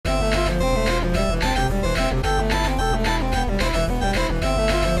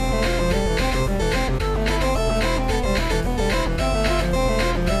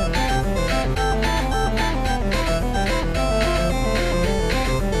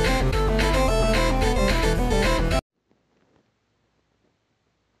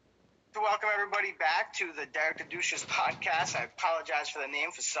back to the Derek the Douches podcast. I apologize for the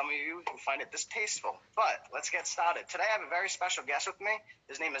name for some of you who find it distasteful, but let's get started. Today I have a very special guest with me.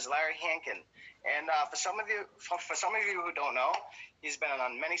 His name is Larry Hankin, and for some of you who don't know, he's been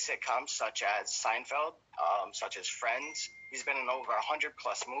on many sitcoms such as Seinfeld, such as Friends. He's been in over 100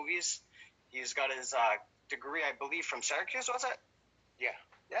 plus movies. He's got his degree, I believe, from Syracuse. Was it? Yeah.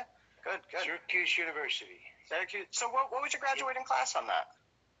 Yeah. Good. Syracuse University. Syracuse. So what was your graduating class on that?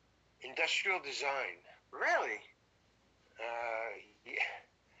 Industrial design. Really?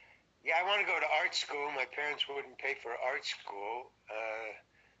 Yeah, I want to go to art school. My parents wouldn't pay for art school.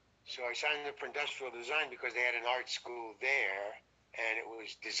 So I signed up for industrial design because they had an art school there, and it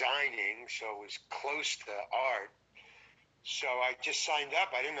was designing, so it was close to art. So I just signed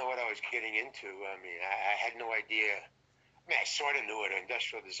up. I didn't know what I was getting into. I mean, I had no idea. I mean, I sort of knew what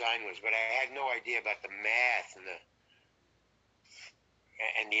industrial design was, but I had no idea about the math and the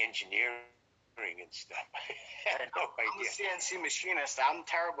engineering and stuff. I had no idea. I'm a CNC machinist. I'm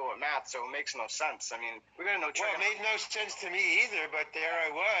terrible at math, so it makes no sense. I mean, we're going to know. Well, it made no sense to me either, but there I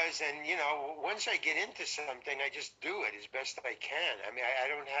was. And, you know, once I get into something, I just do it as best I can. I mean, I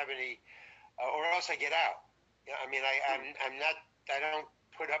don't have any, or else I get out. I mean, I don't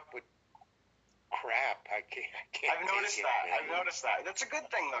put up with crap. I can't. I've noticed that. That's a good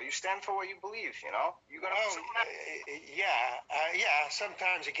thing, though. You stand for what you believe, you know? You got to. Yeah.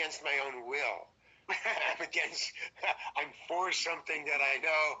 Sometimes against my own will. I'm for something that I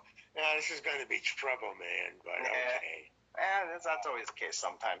know, this is going to be trouble, man. But okay. That's always the case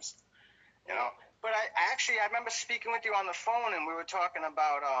sometimes, you know? But I remember speaking with you on the phone, and we were talking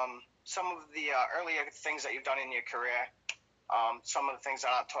about some of the earlier things that you've done in your career, some of the things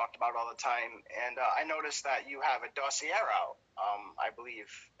that aren't talked about all the time. And I noticed that you have a dossier out, I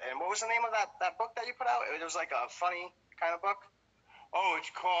believe. And what was the name of that book that you put out? It was like a funny kind of book. Oh, it's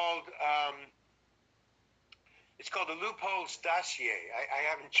called The Loopholes Dossier. I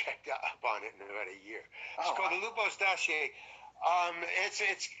haven't checked up on it in about a year. It's called The Loopholes Dossier.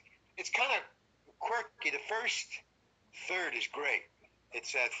 It's kind of quirky. The first third is great.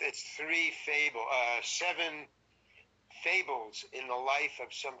 It's 7 fables in the life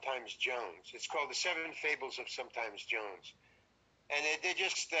of Sometimes Jones. It's called The 7 Fables of Sometimes Jones. And they're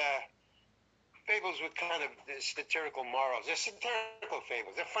just fables with kind of satirical morals. They're satirical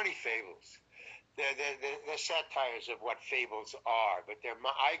fables. They're funny fables. They're satires of what fables are, but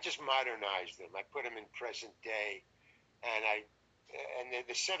I just modernized them. I put them in present day, and the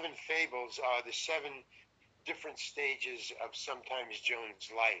 7 fables are the 7 different stages of Sometimes Jones'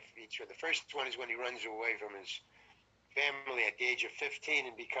 life. The first one is when he runs away from his family at the age of 15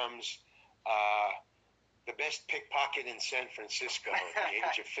 and becomes the best pickpocket in San Francisco at the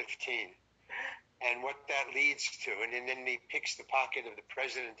age of 15, and what that leads to. And then he picks the pocket of the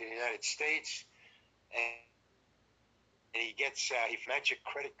president of the United States, and he gets a magic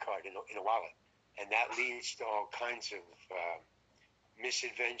credit card in a wallet, and that leads to all kinds of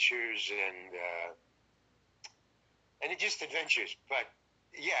misadventures and just adventures. But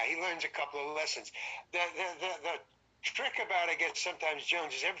yeah, he learns a couple of lessons. The trick about, I guess, Sometimes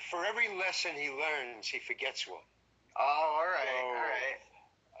Jones is for every lesson he learns, he forgets one. Oh, all right.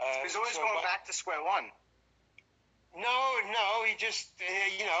 So he's always going back to square one. No, he just,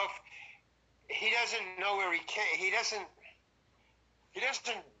 he doesn't know where he can. He doesn't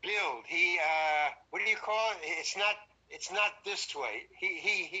build. What do you call it? It's not this way.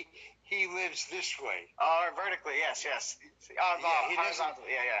 He lives this way. Vertically, yes.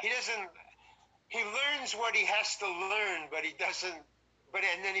 Horizontally, yeah. He learns what he has to learn, but he doesn't.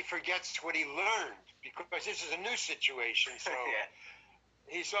 And then he forgets what he learned because this is a new situation. So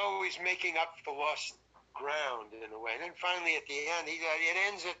he's always making up for lost ground in a way. And then finally, at the end, it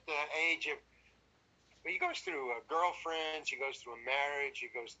ends at the age of. He goes through girlfriends. He goes through a marriage.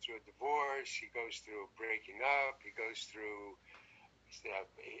 He goes through a divorce. He goes through breaking up. He goes through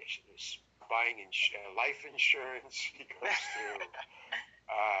buying life insurance. He goes through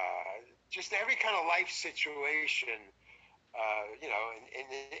just every kind of life situation,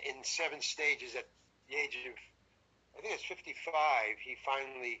 in 7 stages. At the age of, I think it's 55, he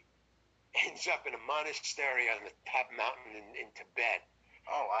finally ends up in a monastery on the top mountain in Tibet.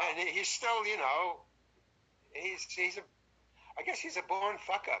 Oh, wow. And he's still, I guess he's a born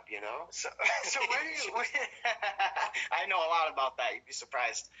fuck up, So where do you? I know a lot about that. You'd be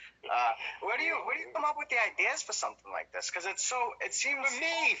surprised. Where do you come up with the ideas for something like this? Because it seems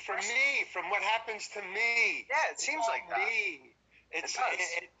from what happens to me. Yeah, it seems like that.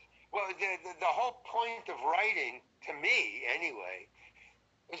 Well, the whole point of writing, to me anyway,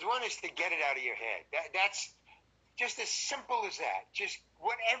 is to get it out of your head. That's just as simple as that. Just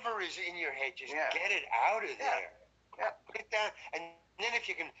whatever is in your head, just Yeah. get it out of Yeah. there. Yeah. Put it down, and then if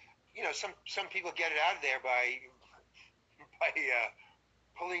you can, some people get it out of there by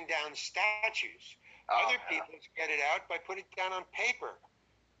pulling down statues. Oh, Other yeah. people get it out by putting it down on paper.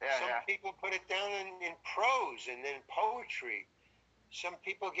 Yeah, Some yeah. people put it down in prose and then poetry. Some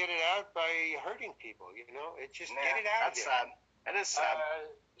people get it out by hurting people. It just Yeah, get it out of that's there. sad. It is sad.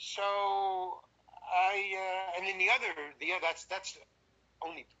 So and then the other, that's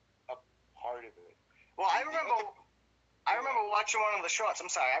only a part of it. Well, I The remember. other- I remember watching one of the shorts. I'm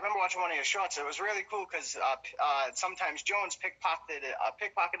sorry. I remember watching one of your shorts. It was really cool because sometimes Jones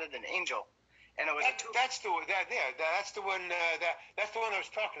pickpocketed an angel, and it was that's the one. That's the one. That's the one I was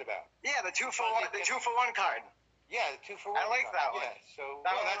talking about. yeah, the 2-for-1 card. Yeah, the 2-for-1. I like card. that one. Yeah. So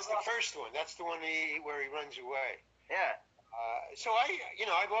That one that's was the awesome. first one. That's the one where he runs away. Yeah. So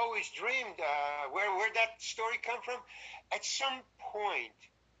I've always dreamed. Where'd that story come from? At some point,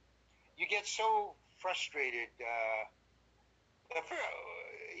 you get so frustrated.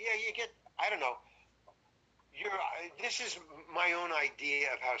 You get. I don't know. This is my own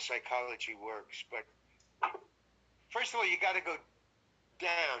idea of how psychology works, but first of all, you got to go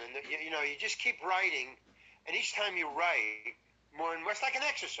down, and you just keep writing, and each time you write more and more, it's like an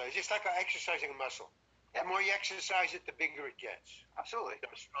exercise. It's like exercising a muscle. The more you exercise it, the bigger it gets. Absolutely. The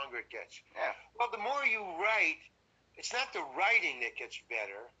stronger it gets. Yeah. Well, the more you write, it's not the writing that gets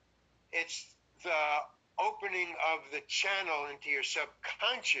better. It's the opening of the channel into your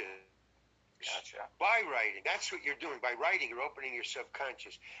subconscious. Gotcha. By writing. That's what you're doing. By writing, you're opening your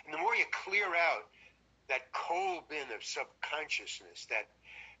subconscious. And the more you clear out that coal bin of subconsciousness, that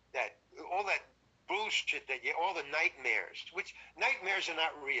all that bullshit, all the nightmares, which nightmares are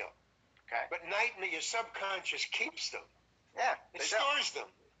not real. Okay. But your subconscious keeps them. Yeah. It stores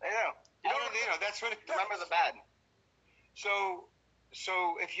them. They do. That's what it does. Remember the bad. So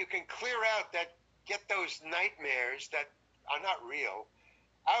if you can clear out get those nightmares that are not real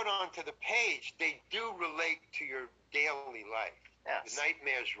out onto the page, they do relate to your daily life. Yes. The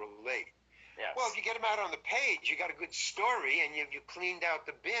nightmares relate. Yes. Well, if you get them out on the page, you got a good story, and you cleaned out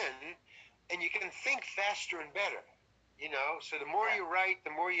the bin, and you can think faster and better. So the more you write,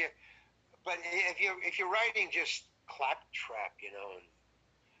 the more you. But if you're writing just claptrap, and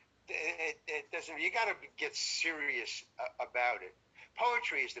it doesn't. You got to get serious about it.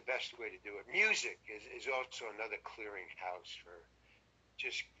 Poetry is the best way to do it. Music is also another clearinghouse for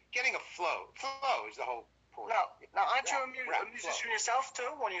just getting a flow. Flow is the whole point. Now aren't you a musician yourself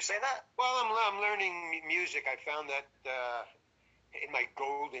too? When you say that? Well, I'm learning music. I found that in my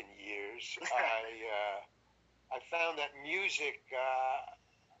golden years, I found that music.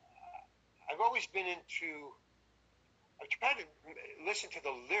 I've always been into. I've tried to listen to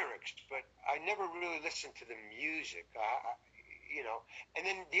the lyrics, but I never really listened to the music. And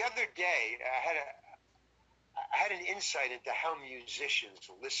then the other day, I had an insight into how musicians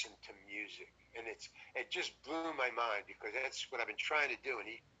listen to music, and it just blew my mind because that's what I've been trying to do, and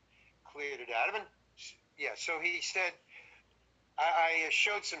he cleared it out. So he said I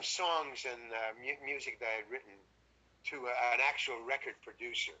showed some songs and music that I had written to an actual record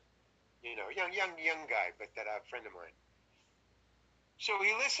producer, young guy, but a friend of mine. So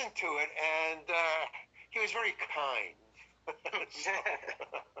he listened to it, and he was very kind.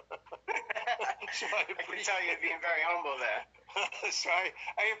 So I can tell you're being very humble there. So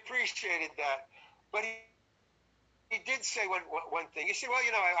I appreciated that. But he did say one thing. He said, well,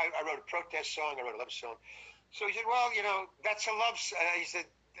 I wrote a protest song. I wrote a love song. So he said, well, that's a love song. He said,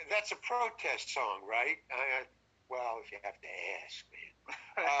 that's a protest song, right? Well, if you have to ask, man.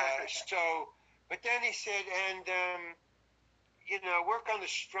 But then he said, and, work on the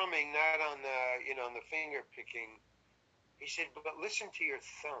strumming, not on the, on the finger picking. He said, but listen to your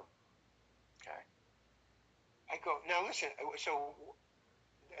thumb. Okay. I go, now listen,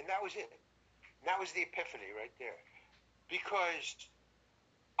 and that was it. And that was the epiphany right there. Because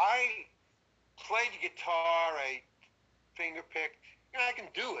I played the guitar, I finger picked. I can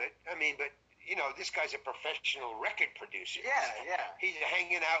do it. I mean, but, this guy's a professional record producer. Yeah. He's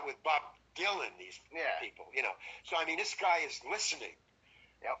hanging out with Bob Dylan, these people, So, I mean, this guy is listening.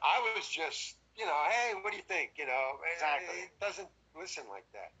 Yep. I was just, hey, what do you think? Exactly. It doesn't listen like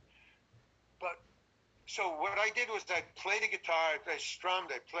that. But so what I did was I played the guitar, I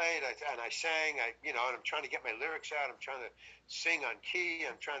strummed, I played, and I sang. And I'm trying to get my lyrics out. I'm trying to sing on key.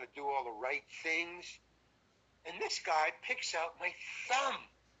 I'm trying to do all the right things. And this guy picks out my thumb.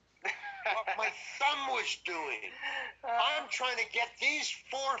 What my thumb was doing. I'm trying to get these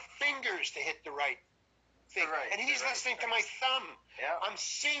 4 fingers to hit the right thing. Right, And he's right, listening to right. my thumb. Yeah. I'm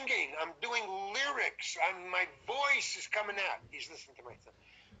singing. I'm doing lyrics. My voice is coming out. He's listening to my thumb.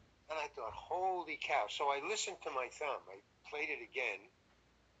 And I thought, holy cow. So I listened to my thumb. I played it again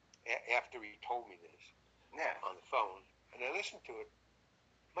after he told me this Yeah. on the phone. And I listened to it.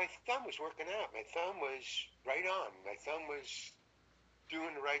 My thumb was working out. My thumb was right on. My thumb was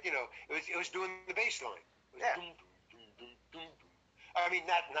doing the right, it was doing the bass line. It was Yeah. Doom, doom, doom, doom, doom. I mean,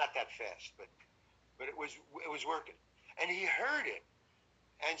 not that fast, but it was working. And he heard it.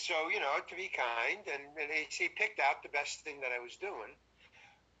 And so, to be kind, and he picked out the best thing that I was doing.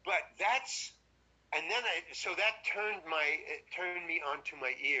 But and then so that turned me onto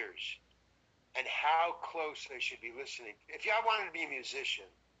my ears and how close I should be listening. If I wanted to be a musician,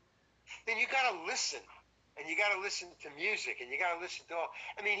 then you got to listen, and you got to listen to music, and you got to listen to all.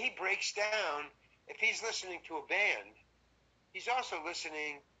 I mean, he breaks down. If he's listening to a band, he's also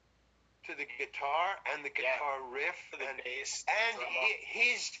listening to the guitar and the guitar riff the and bass, and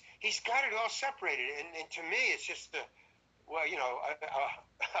he's got it all separated. And to me, it's just a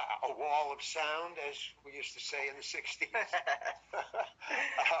wall of sound, as we used to say in the '60s.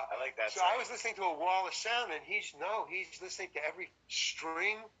 I like that. So I was listening to a wall of sound, and he's listening to every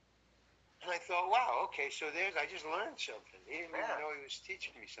string. And I thought, wow, okay, so I just learned something. He didn't even know he was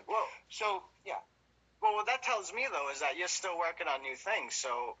teaching me something. Well, so, yeah. Well, what that tells me, though, is that you're still working on new things.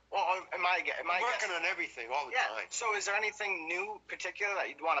 So, I'm working on everything all the time. So is there anything new particular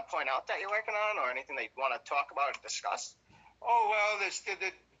that you'd want to point out that you're working on, or anything that you'd want to talk about or discuss? Oh, well, there's the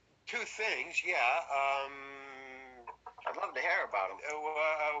two things, yeah. I'd love to hear about them.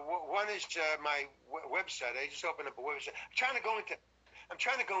 One is my website. I just opened up a website. I'm trying to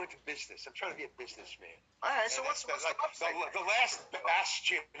go into business. I'm trying to be a bussman. All right. So what's the website? The last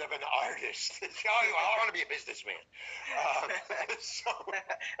bastion of an artist. I want to be a businessman. So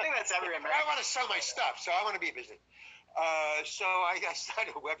I think that's every American. I want to sell my stuff, so I want to be a business. So I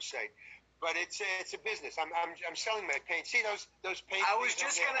started a website, but it's a business. I'm selling my paint. See those paintings? I was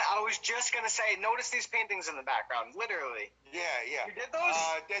just gonna say. Notice these paintings in the background, literally. Yeah. You did those?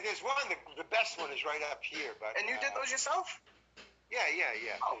 There's one. The best one is right up here. But and you did those yourself? Yeah.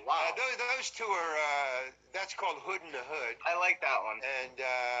 Oh, wow. Those two are, that's called Hood in the Hood. I like that one. And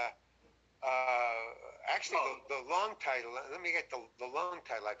actually, the long title, let me get the long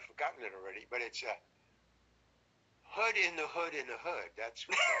title. I've forgotten it already, but it's Hood in the Hood in the Hood. That's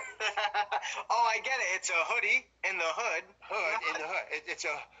what that is. Oh, I get it. It's a hoodie in the hood. Hood in the hood. It's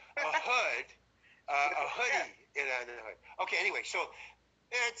a hood, a hoodie in the hood. Okay, anyway, so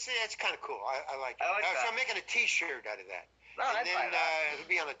it's kind of cool. I like it. I like that. So I'm making a T-shirt out of that. No, and I'd buy then that.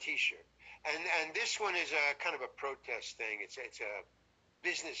 it'll be on a T-shirt. And this one is a kind of a protest thing. It's a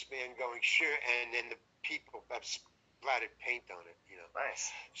businessman going sure, and then the people have splattered paint on it.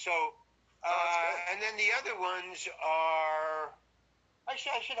 Nice. So, and then the other ones are. I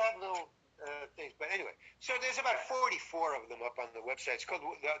should have little things, but anyway. So there's about 44 of them up on the website. It's called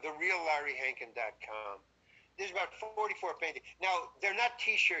the reallarryhankin.com. There's about 44 paintings. Now, they're not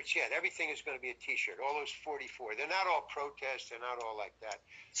T-shirts yet. Everything is going to be a T-shirt. All those 44. They're not all protests. They're not all like that.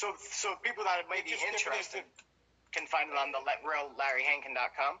 So people that might be interested can find it on the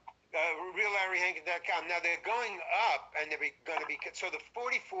reallarryhankin.com. Reallarryhankin.com. Now, they're going up, and they're going to be... So the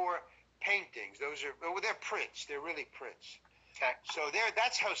 44 paintings, they're prints. They're really prints. Okay. So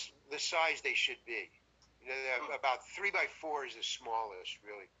that's how the size they should be. About 3x4 is the smallest,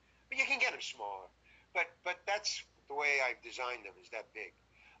 really. But you can get them smaller. But that's the way I've designed them, is that big.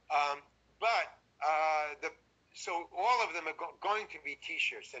 So all of them are going to be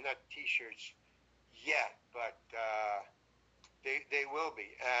T-shirts. They're not T-shirts yet, but they will be.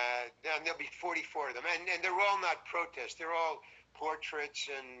 And there'll be 44 of them, and they're all not protests. They're all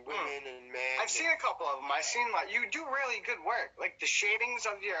portraits and women and men. I've seen a couple of them. I've seen you do really good work. Like the shadings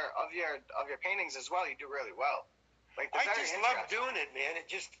of your paintings as well. You do really well. I just love doing it, man. It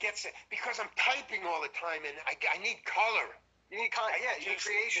just gets it because I'm typing all the time, and I need color. You need color. Yeah, you need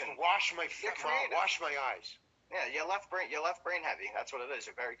creation. Just wash my eyes. Yeah, your left brain heavy. That's what it is.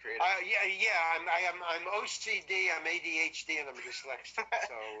 You're very creative. I'm OCD. I'm ADHD, and I'm dyslexic.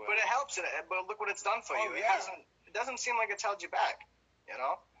 So, but it helps. But look what it's done for you. Yeah. It doesn't seem like it's held you back.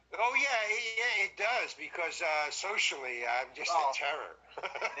 Oh yeah, it does because socially I'm just a terror.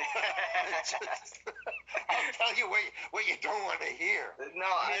 I'll tell you what you don't want to hear.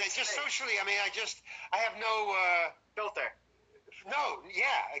 No, socially. I have no filter. No,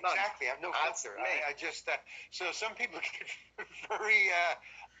 yeah, exactly. I have no filter. I just so some people get very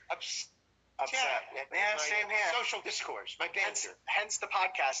upset. Yeah, my same here. social discourse, my banter. Hence the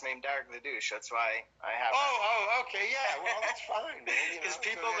podcast name, Derek the Douche. That's why I have. Oh, okay, yeah. Well, that's fine, man. Because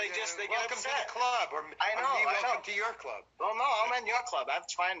people, they get welcome upset. to the club, or I know. welcome to your club. Well, no, I'm in your club.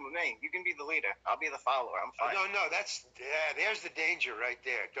 That's fine with me. You can be the leader. I'll be the follower. I'm fine. No, there's the danger right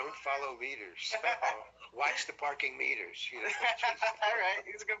there. Don't follow leaders. Watch the parking meters. All right,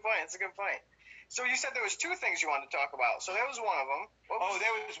 it's a good point. So you said there was two things you wanted to talk about. So that was one of them.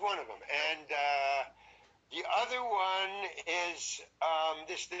 There was one of them, and the other one is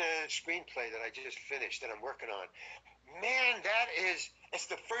the screenplay that I just finished that I'm working on. Man, it's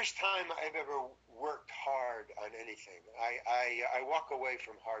the first time I've ever worked hard on anything. I walk away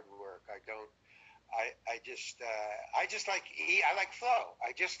from hard work. I don't. I just like I like flow.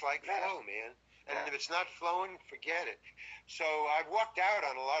 I just like flow, man. And if it's not flowing, forget it. So I've walked out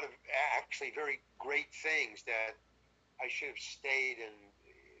on a lot of actually very great things that I should have stayed and.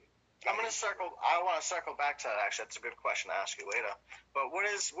 I want to circle back to that. Actually, that's a good question to ask you later. But what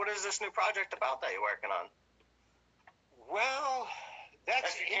is this new project about that you're working on? Well,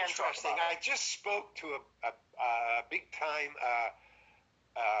 that's interesting. I just spoke to a big time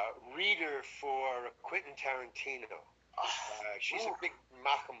reader for Quentin Tarantino. She's a big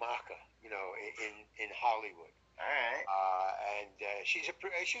maka, in Hollywood. All right. And she's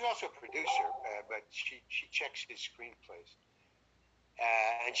also a producer, but she checks his screenplays.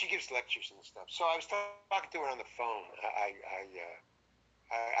 And she gives lectures and stuff. So I was talking to her on the phone. I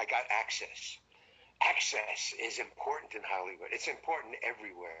got access. Access is important in Hollywood. It's important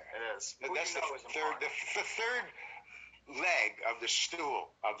everywhere. It is. That's the third leg of the stool,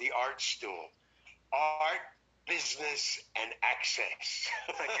 of the art stool. Art, business, and access.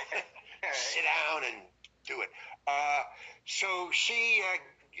 Sit down and do it. So she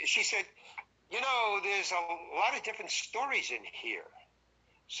said, there's a lot of different stories in here.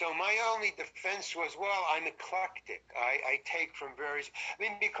 So my only defense was, well, I'm eclectic. I take from various.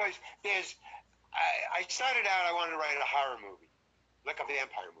 Because I started out, I wanted to write a horror movie, like a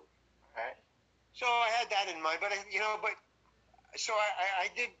vampire movie. Right. So I had that in mind, but I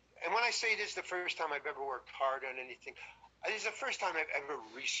did. And when I say this is the first time I've ever worked hard on anything, this is the first time I've ever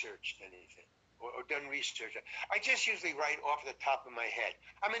researched anything or done research. I just usually write off the top of my head.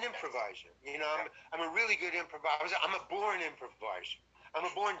 I'm an improviser. I'm a really good improviser. I'm a born improviser. I'm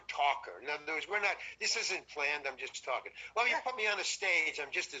a born talker. In other words, this isn't planned. I'm just talking. Well, you put me on a stage,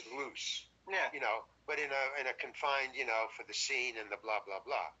 I'm just as loose. Yeah. But in a confined, for the scene and the blah, blah,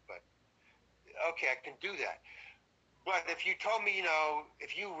 blah. But, okay, I can do that. But if you told me,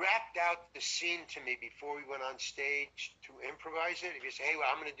 if you rapped out the scene to me before we went on stage to improvise it, if you say, hey, well,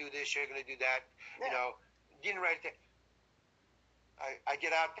 I'm going to do this, you're going to do that, didn't write it. I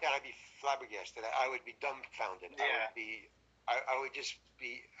get out there, I'd be flabbergasted. I would be dumbfounded. Yeah. I would just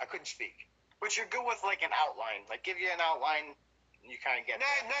be, I couldn't speak. But you're good with like an outline. Like give you an outline, you kind of get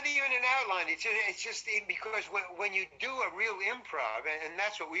not even an outline. It's just because when you do a real improv, and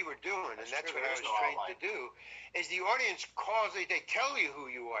that's what we were doing, and that's what I was trained to do, is the audience calls, they tell you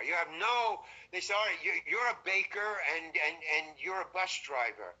who you are. You have they say, all right, you're a baker and you're a bus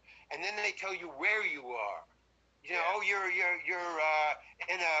driver, and then they tell you where you are. You're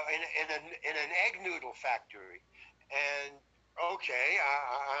in an egg noodle factory, and okay,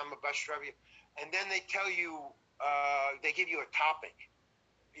 I'm a bus driver, and then they tell you. They give you a topic,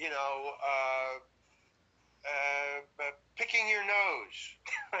 picking your nose.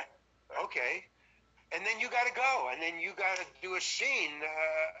 Okay. And then you got to go. And then you got to do a scene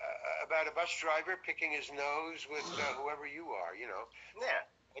about a bus driver picking his nose with whoever you are, Yeah.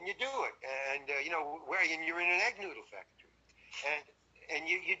 And you do it. And, and you're in an egg noodle factory. And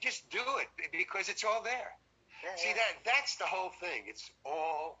you just do it because it's all there. Yeah, See, that's the whole thing. It's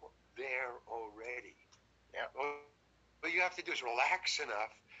all there already. Yeah. What you have to do is relax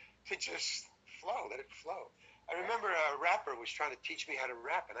enough to just flow, let it flow. I remember a rapper was trying to teach me how to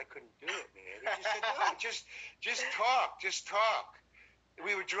rap, and I couldn't do it, man. He just said, no, just talk.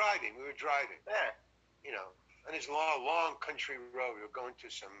 We were driving. Yeah. On this long country road. We were going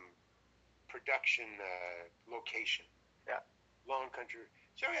to some production location. Yeah. Long country.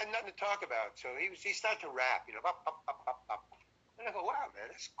 So we had nothing to talk about. So he started to rap, up, up, up, up, up. And I go, wow, man,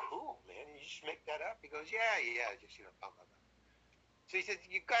 that's cool, man. You just make that up? He goes, yeah, just, blah, blah, blah. So he said,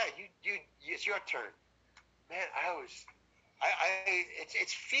 you got it. It's your turn. Man,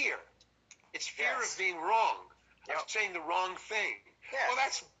 it's fear. It's fear of being wrong. Of saying the wrong thing. Yeah. Well,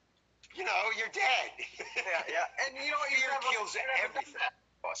 that's, you're dead. Yeah. And fear kills everything.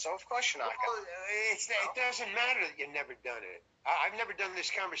 So of course you're not. Well, it doesn't matter that you've never done it. I've never done this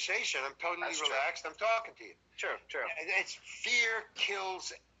conversation. I'm totally relaxed. I'm talking to you. True. It's fear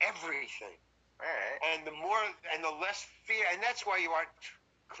kills everything. All right. And the less fear, and that's why you are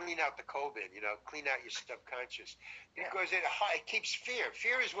clean out the COVID, clean out your subconscious, because it keeps fear.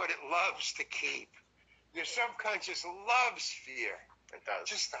 Fear is what it loves to keep. Your subconscious loves fear. It does.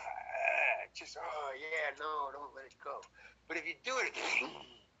 Just oh yeah, no, don't let it go. But if you do it,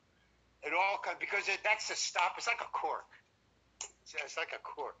 it all comes, because that's the stop. It's like a cork. It's like a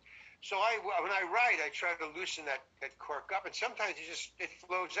cork. So when I write, I try to loosen that cork up, and sometimes it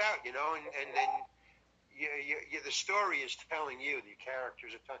flows out, and then the story is telling you, the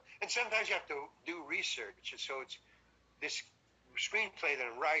characters are telling, and sometimes you have to do research. And so it's this screenplay that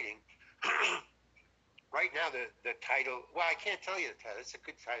I'm writing. Right now, the title. Well, I can't tell you the title. It's a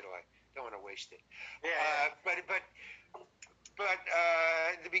good title. I don't want to waste it. Yeah. But in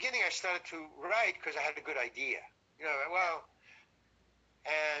the beginning, I started to write because I had a good idea.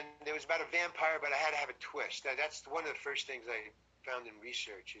 And it was about a vampire, but I had to have a twist. That's one of the first things I found in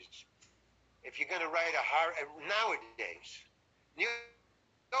research is, if you're going to write a horror nowadays, in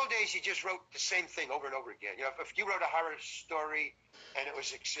the old days you just wrote the same thing over and over again. If you wrote a horror story and it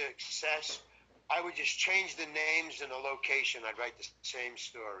was a success, I would just change the names and the location. I'd write the same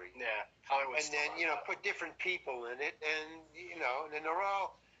story. Yeah. And then put different people in it, and and then they're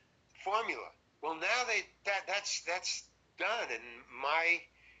all formula. Well, now that's done, and my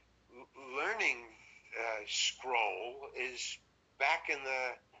learning scroll is back in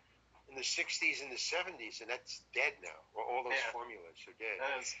the 60s and the 70s, and that's dead now. All those formulas are dead.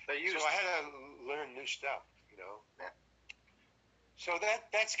 So I had to learn new stuff, Yeah. So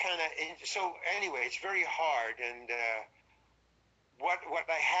that's kind of, so anyway, it's very hard. And what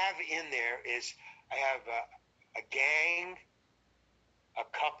I have in there is, I have a gang, a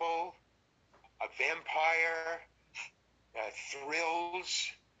couple, a vampire,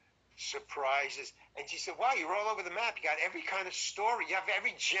 thrills, surprises. And she said, wow, you're all over the map. You got every kind of story. You have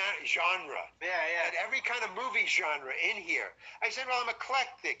every genre. Yeah. And every kind of movie genre in here. I said, well, I'm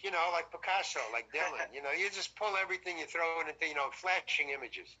eclectic, like Picasso, like Dylan. You just pull everything, you throw it into, flashing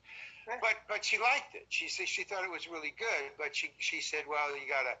images. But she liked it. She said she thought it was really good. But she said, well, you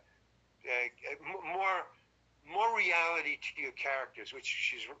got to more reality to your characters, which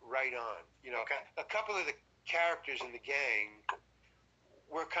she's right on. Okay. A couple of the characters in the gang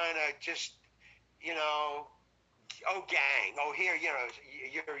were kind of just, gang. Oh, here, you're,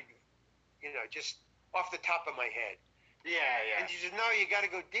 just off the top of my head. Yeah. And she said, no, you got to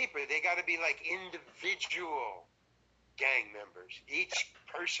go deeper. They got to be like individual gang members. Each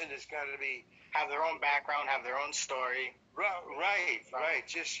person has got to have their own background, have their own story. Right.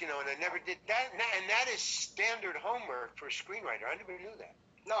 Just, and I never did that. And that is standard homework for a screenwriter. I never knew that.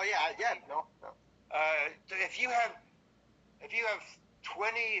 No, no. If you have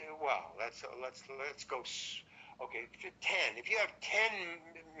 20, well, let's go, okay, 10. If you have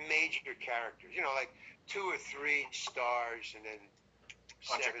 10 major characters, like 2 or 3 stars, and then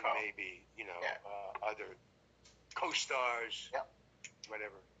 7 maybe, other co-stars,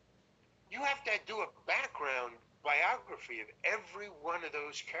 whatever. You have to do a background biography of every one of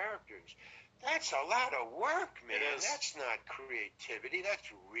those characters. That's a lot of work, man. It is. That's not creativity. That's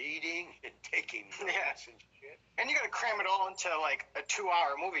reading and taking notes and shit. And you got to cram it all into like a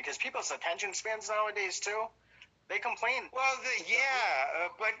 2-hour movie, because people's attention spans nowadays too. They complain. Well,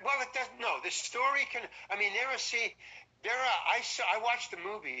 but it doesn't. No, the story can. I mean, I watched the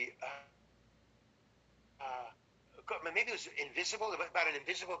movie. Maybe it was Invisible, about an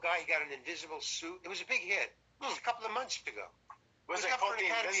invisible guy. He got an invisible suit. It was a big hit. It was a couple of months ago. Was it it up for called an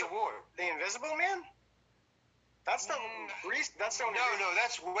Academy Award? The Invisible Man? That's the No,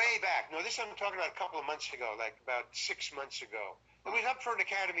 that's way back. No, this I'm talking about a couple of months ago, like about 6 months ago. It was up for an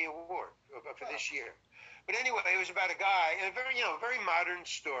Academy Award for this year. But anyway, it was about a guy, a very modern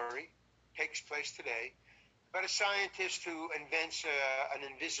story, takes place today, about a scientist who invents an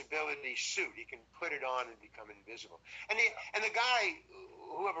invisibility suit. He can put it on and become invisible. And the guy,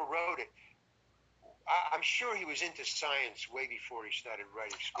 whoever wrote it, I'm sure he was into science way before he started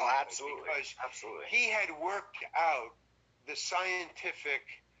writing screenplays. Absolutely. Because Absolutely. he had worked out the scientific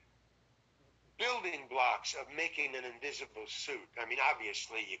building blocks of making an invisible suit. I mean,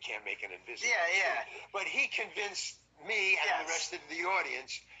 obviously you can't make an invisible suit. But he convinced me and the rest of the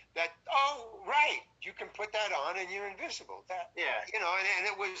audience that, right, you can put that on and you're invisible. And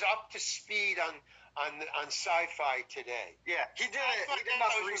it was up to speed on sci-fi today. Yeah, he did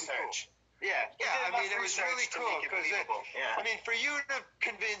enough research. Really cool. I mean, it was really cool because, I mean, for you to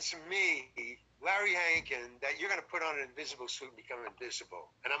convince me, Larry Hankin, that you're going to put on an invisible suit and become invisible,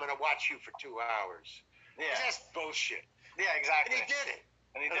 and I'm going to watch you for 2 hours. Yeah. That's bullshit. Yeah, exactly. And he did it.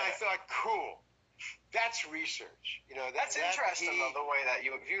 And I thought, cool. That's research. That's interesting, though, the way that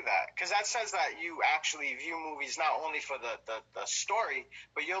you view that, because that says that you actually view movies not only for the story,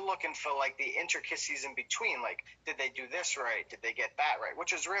 but you're looking for like the intricacies in between. Like, did they do this right? Did they get that right?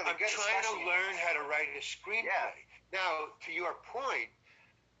 Which is really good. I'm trying to learn how to write a screenplay. Yeah. Now, to your point,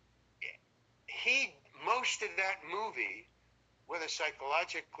 most of that movie, whether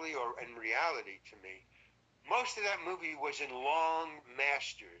psychologically or in reality to me, most of that movie was in long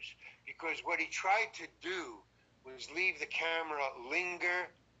masters, because what he tried to do was leave the camera linger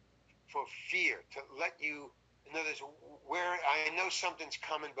for fear, to let you, in other words, where I know something's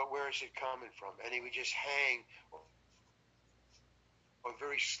coming, but where is it coming from? And he would just hang or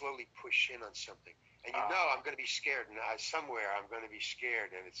very slowly push in on something. And I'm going to be scared, and somewhere I'm going to be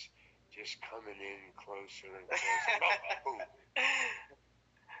scared, and it's just coming in closer and closer. Boom.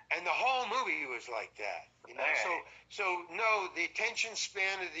 And the whole movie was like that, Right. So no, the attention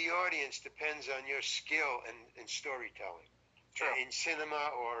span of the audience depends on your skill in storytelling, True. in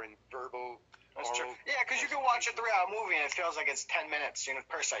cinema or in verbal. That's true. Yeah, because you can watch a 3-hour movie and it feels like it's 10 minutes,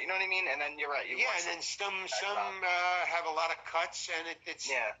 per se. You know what I mean? And then you're right. And then some have a lot of cuts, and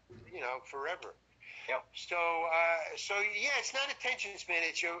it's forever. Yep. So it's not attention span.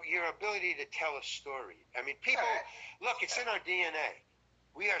 It's your ability to tell a story. I mean, people look. It's in our DNA.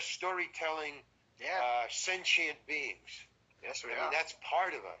 We are storytelling, sentient beings. Yes, we are. I mean, that's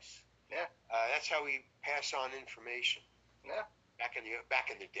part of us. Yeah. That's how we pass on information. Yeah. Back in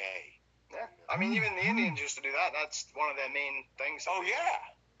the day. Yeah. I mean, even the Indians used to do that. That's one of their main things. Oh yeah.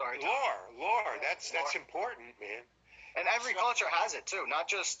 Lore. That's important, man. And every culture has it too.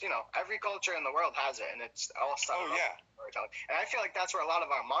 Not just every culture in the world has it, and it's all stuff. Oh yeah. Storytelling. And I feel like that's where a lot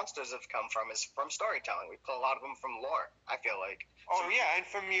of our monsters have come from, is from storytelling. We pull a lot of them from lore, I feel like. Oh yeah, and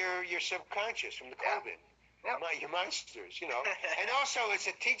from your subconscious, from the Coven. Yeah. Your monsters, And also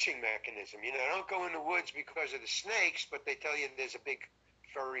it's a teaching mechanism. Don't go in the woods because of the snakes, but they tell you there's a big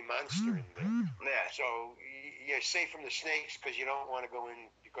furry monster in there. Yeah. So you're safe from the snakes because you don't want to go in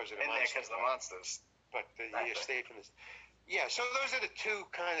because of the monsters. Because of the monsters. But you stay from the. Yeah, so those are the two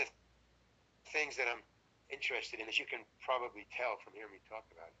kind of things that I'm interested in, as you can probably tell from hearing me talk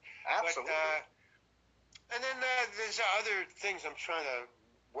about it. Absolutely. And then there's other things I'm trying to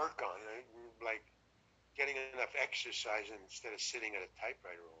work on, like getting enough exercise instead of sitting at a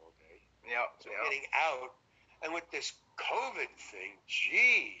typewriter all day. Yeah. So getting out, and with this COVID thing,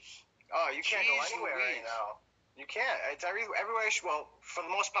 jeez. Oh, you can't go anywhere right now. You can't. It's everywhere. Well, for the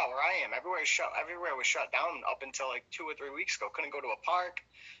most part, where I am, everywhere was shut down up until like 2 or 3 weeks ago. Couldn't go to a park.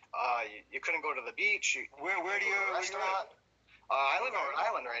 You couldn't go to the beach. Where do you restaurant? I live on Rhode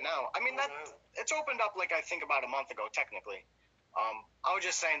Island right now. I mean, it's opened up like I think about a month ago, technically. I was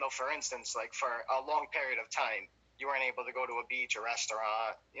just saying though, for instance, like for a long period of time, you weren't able to go to a beach, a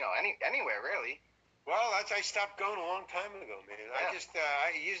restaurant, anywhere really. Well, I stopped going a long time ago, man. Yeah.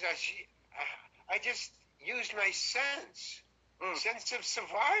 I just used my sense of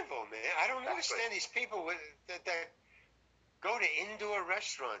survival, man. I don't understand these people that go to indoor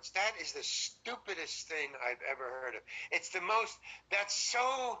restaurants. That is the stupidest thing I've ever heard of. That's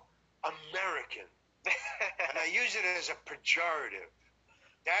so American. And I use it as a pejorative.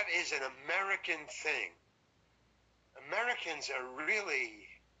 That is an American thing. Americans are really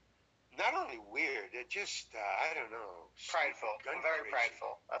not only weird, they're just, I don't know. Prideful. Very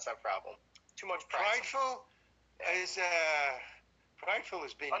prideful. That's our problem. Too much pride. Prideful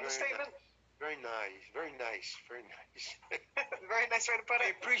is being understatement. Very nice. Very nice. Very nice. Very nice way to put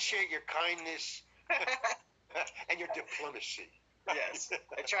it. I appreciate your kindness and your diplomacy. Yes.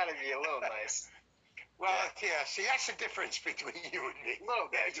 I try to be a little nice. Well, yeah. See, that's the difference between you and me. A little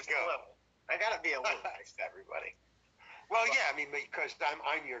bit. Just a little. I gotta be a little nice to everybody. Well, yeah. I mean, because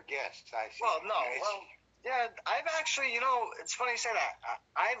I'm your guest. Yeah, I've actually, it's funny you say that.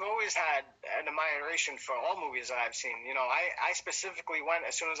 I've always had an admiration for all movies that I've seen. I specifically went,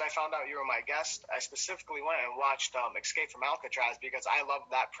 as soon as I found out you were my guest, I specifically went and watched Escape from Alcatraz because I love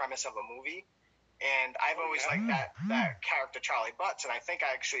that premise of a movie. And I've always liked that character, Charlie Butts. And I think I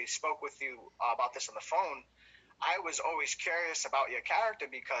actually spoke with you about this on the phone. I was always curious about your character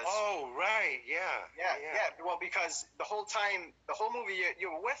because... Oh, right, yeah. Yeah. Well, because the whole movie,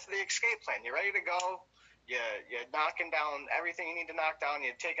 you're with the escape plan. You're ready to go. You're knocking down everything you need to knock down.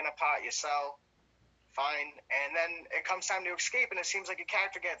 You're taking apart your cell. Fine. And then it comes time to escape, and it seems like your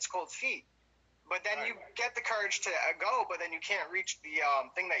character gets cold feet. But then you get the courage to go, but then you can't reach the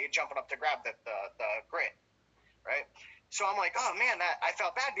thing that you're jumping up to grab, the grit, right? So I'm like, oh, man, I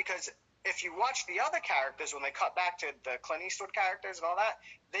felt bad because... If you watch the other characters, when they cut back to the Clint Eastwood characters and all that,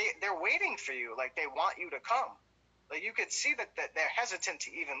 they're waiting for you. Like, they want you to come. Like, you could see that they're hesitant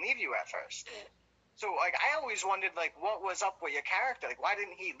to even leave you at first. So, like, I always wondered, like, what was up with your character? Like, why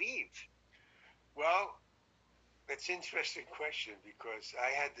didn't he leave? Well, that's an interesting question because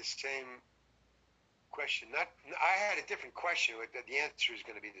I had the same question. I had a different question, but the answer is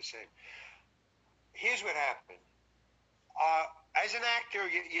going to be the same. Here's what happened. As an actor,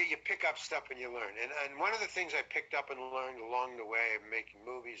 you pick up stuff and you learn. And one of the things I picked up and learned along the way of making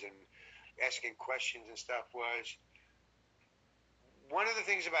movies and asking questions and stuff was one of the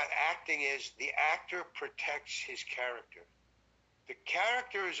things about acting is the actor protects his character. The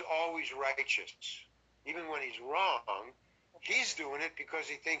character is always righteous. Even when he's wrong, he's doing it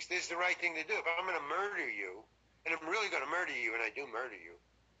because he thinks this is the right thing to do. If I'm going to murder you, and I'm really going to murder you, and I do murder you,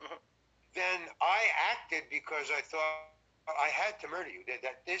 then I acted because I thought I had to murder you. That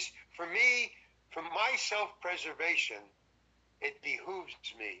this, for me, for my self-preservation, it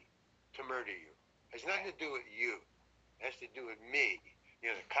behooves me to murder you. It has nothing to do with you. It has to do with me. You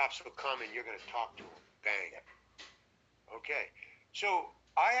know, the cops will come and you're going to talk to them. Bang. Okay. So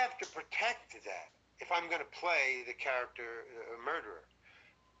I have to protect that if I'm going to play the character murderer.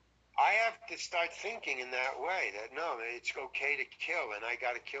 I have to start thinking in that way that no, it's okay to kill, and I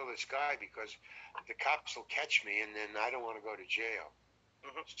got to kill this guy because the cops will catch me, and then I don't want to go to jail.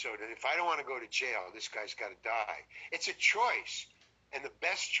 So that if I don't want to go to jail, this guy's got to die. It's a choice, and the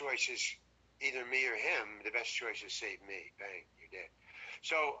best choice is either me or him. The best choice is save me. Bang, you're dead.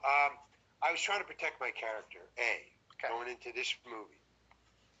 So I was trying to protect my character, going into this movie.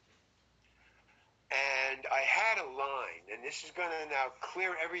 And I had a line, and this is going to now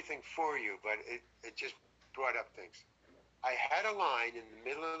clear everything for you, but it just brought up things. I had a line in the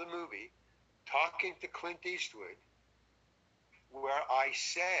middle of the movie talking to Clint Eastwood where I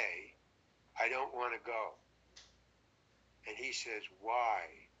say, I don't want to go. And he says, why?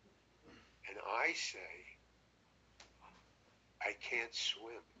 And I say, I can't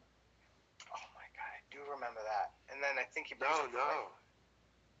swim. Oh, my God. I do remember that. And then I think he No.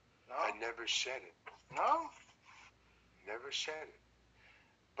 I never said it. No? Never said it.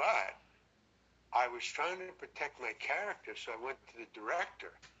 But I was trying to protect my character, so I went to the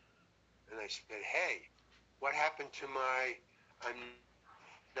director and I said, hey, what happened to I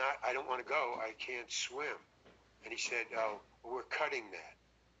don't want to go, I can't swim. And he said, oh, we're cutting that.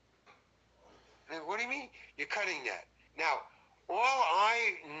 And what do you mean you're cutting that? Now, all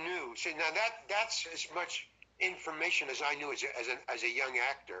I knew, see, now that's as much information as I knew as a young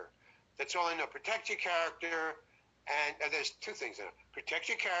actor. That's all I know. Protect your character, and there's two things in it. Protect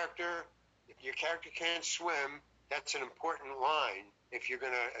your character. If your character can't swim, that's an important line if you're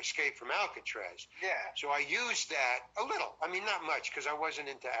going to escape from Alcatraz. Yeah. So I used that a little. I mean, not much, because I wasn't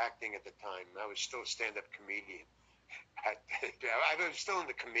into acting at the time. I was still a stand-up comedian. I was still in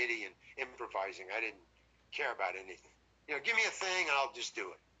the committee and improvising. I didn't care about anything. You know, give me a thing and I'll just do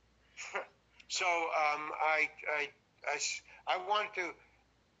it. So I wanted to,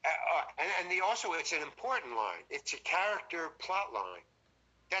 also it's an important line. It's a character plot line.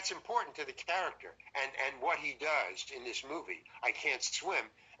 That's important to the character and what he does in this movie. I can't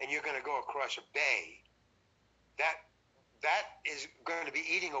swim, and you're going to go across a bay. That is going to be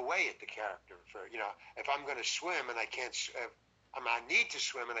eating away at the character. For if I'm going to swim and I can't, I need to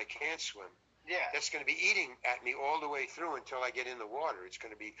swim and I can't swim. Yeah. That's going to be eating at me all the way through until I get in the water. It's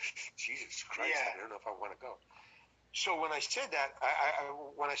going to be, Jesus Christ, I don't know if I want to go. So when I said that,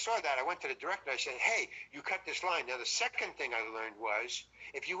 when I saw that, I went to the director. I said, hey, you cut this line. Now, the second thing I learned was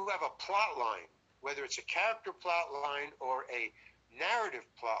if you have a plot line, whether it's a character plot line or a narrative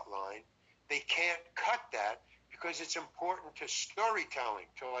plot line, they can't cut that because it's important to storytelling,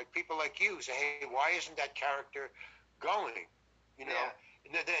 to like people like you say, hey, why isn't that character going? You know,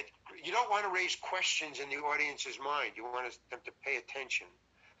 that you don't want to raise questions in the audience's mind. You want them to pay attention.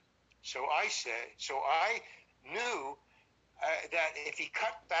 So I knew that if he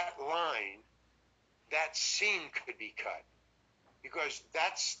cut that line, that scene could be cut because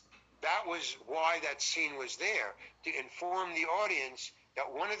that was why that scene was there, to inform the audience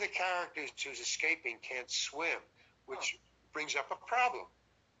that one of the characters who's escaping can't swim, which brings up a problem.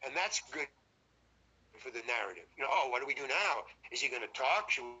 And that's good for the narrative. What do we do now? Is he going to talk?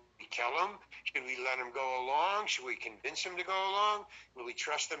 Should we tell him? Should we let him go along? Should we convince him to go along? Will we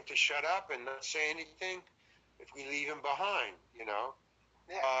trust him to shut up and not say anything if we leave him behind,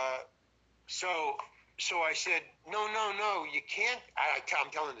 Yeah. So I said, no, you can't.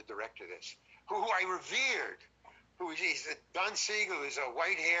 I'm telling the director this, who I revered, Don Siegel is a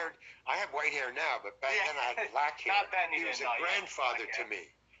white-haired, I have white hair now, but back then I had black hair. He was a grandfather to me.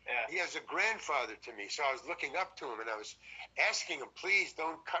 Yeah. He was a grandfather to me, so I was looking up to him, and I was asking him, please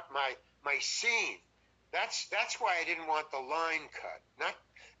don't cut my scene. That's why I didn't want the line cut.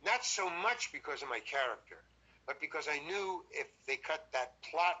 not so much because of my character, but because I knew if they cut that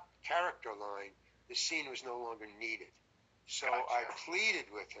plot character line, the scene was no longer needed. So I pleaded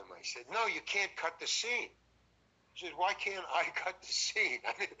with him. I said, no, you can't cut the scene. He said, why can't I cut the scene?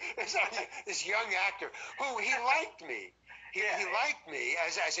 I mean, this young actor who he liked me. He liked me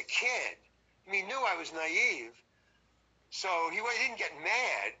as a kid. I mean, he knew I was naive. So he didn't get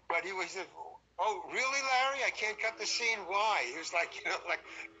mad, but he was, oh, really, Larry? I can't cut the scene? Why? He was like, like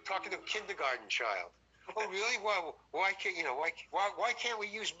talking to a kindergarten child. Oh, really? Why can't, why can't we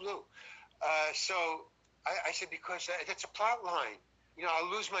use blue? So I said, because that's a plot line.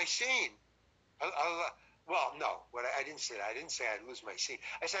 I'll lose my scene. Well, no, I didn't say that. I didn't say I'd lose my scene.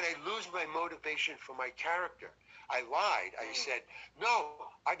 I said I'd lose my motivation for my character. I lied. I said, no,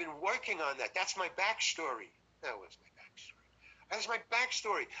 I've been working on that. That's my backstory. That was my backstory. That's my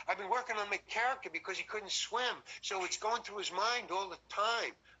backstory. I've been working on my character because he couldn't swim. So it's going through his mind all the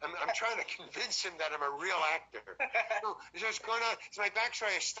time. I'm trying to convince him that I'm a real actor. So it's going on. It's my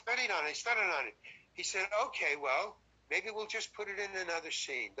backstory. I studied on it. He said, okay, well, maybe we'll just put it in another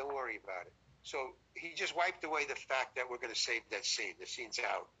scene. Don't worry about it. So he just wiped away the fact that we're going to save that scene. The scene's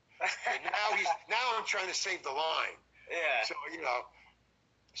out. And now I'm trying to save the line. Yeah. So,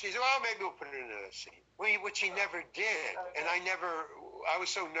 she said, well, maybe we'll put it in another scene. Which he never did. And I was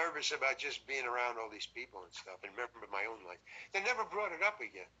so nervous about just being around all these people and stuff and remember my own life. They never brought it up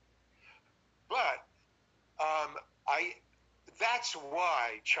again. But that's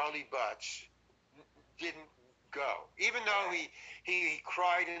why Charlie Butts didn't go. Even though he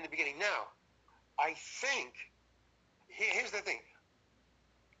cried in the beginning. Now, I think, here's the thing.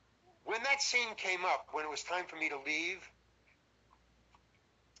 When that scene came up, when it was time for me to leave,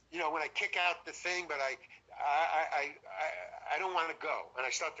 when I kick out the thing, but I don't want to go, and I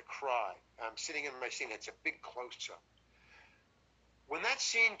start to cry. I'm sitting in my scene. It's a big close-up. When that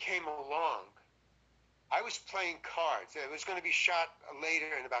scene came along, I was playing cards. It was going to be shot later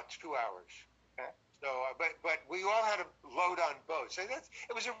in about 2 hours. Okay. So, but we all had to load on boats. So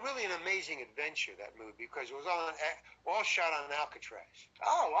it was really an amazing adventure, that movie, because it was all shot on Alcatraz.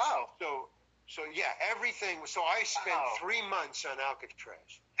 Oh, wow. So yeah, everything. So I spent 3 months on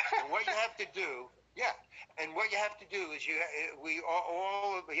Alcatraz. And what you have to do,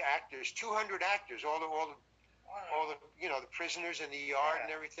 all of the actors, 200 actors, all the the prisoners in the yard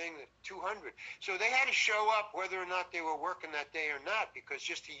and everything, 200. So they had to show up whether or not they were working that day or not, because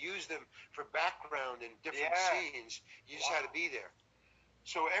just to use them for background in different scenes, you just had to be there.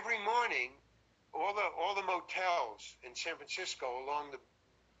 So every morning, all the motels in San Francisco along the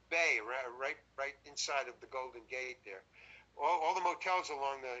bay, right inside of the Golden Gate there, all the motels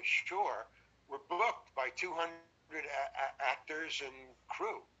along the shore were booked by 200 actors and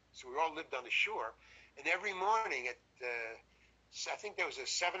crew. So we all lived on the shore. And every morning I think there was a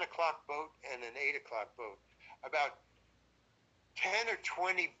 7 o'clock boat and an 8 o'clock boat. About 10 or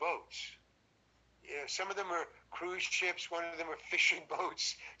 20 boats. Some of them were cruise ships. One of them were fishing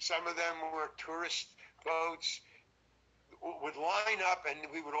boats. Some of them were tourist boats. Would line up, and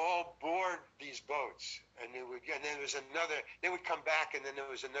we would all board these boats, and then there was another. They would come back, and then there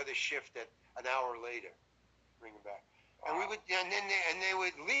was another shift at an hour later, bring them back, and we would, and they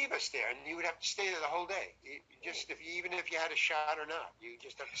would leave us there, and you would have to stay there the whole day. Even if you had a shot or not, you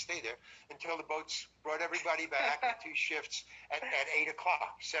just have to stay there until the boats brought everybody back in 2 shifts at 8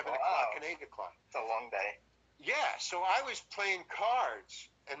 o'clock, 7 o'clock, and 8 o'clock. It's a long day. Yeah, so I was playing cards,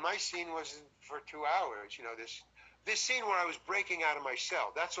 and my scene was for 2 hours. This scene where I was breaking out of my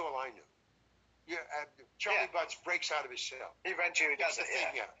cell, that's all I knew. Yeah, Charlie Butts breaks out of his cell. Eventually does it,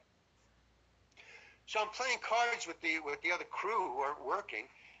 yeah. So I'm playing cards with the other crew who aren't working,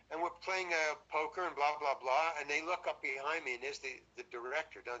 and we're playing poker and blah, blah, blah, and they look up behind me, and there's the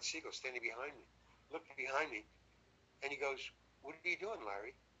director, Don Siegel, standing behind me. Look behind me, and he goes, what are you doing,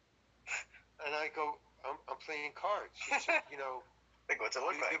 Larry? And I go, I'm playing cards. He said, like, what's it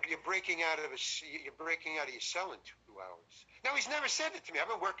look like? You're breaking out of your cell in 2 hours. Now, he's never said it to me. I've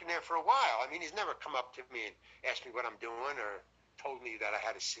been working there for a while. I mean, he's never come up to me and asked me what I'm doing or told me that I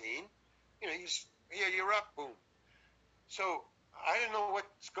had a scene. You're up, boom. So I didn't know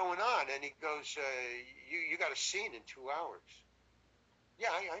what's going on, and he goes, you got a scene in 2 hours.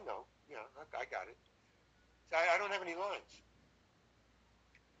 Yeah, I know. Yeah, I got it. I don't have any lines.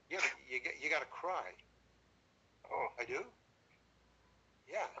 Yeah, but you got to cry. Oh, I do?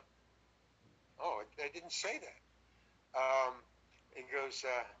 Yeah. Oh, I didn't say that. He goes,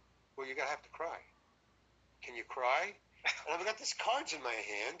 well, you're going to have to cry. Can you cry? And I've got these cards in my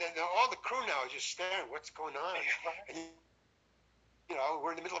hand, and all the crew now is just staring, what's going on? And,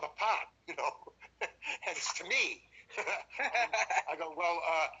 we're in the middle of a pot, and it's to me. I go, well,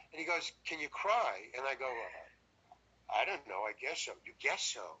 and he goes, can you cry? And I go, I don't know. I guess so. You guess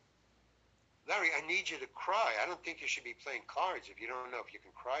so? Larry, I need you to cry. I don't think you should be playing cards if you don't know if you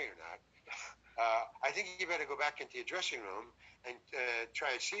can cry or not. I think you better go back into your dressing room and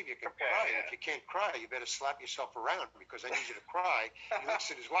try and see if you can cry. And if you can't cry, you better slap yourself around because I need you to cry. He looks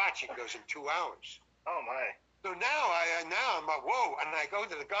at his watch and goes, in 2 hours. Oh, my. So now I'm like, whoa. And I go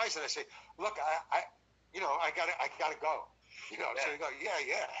to the guys and I say, look, I gotta go. So they go,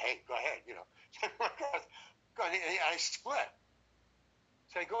 yeah, hey, go ahead, And I split.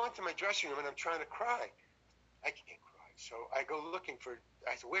 So I go into my dressing room and I'm trying to cry. I can't cry. So I go looking for,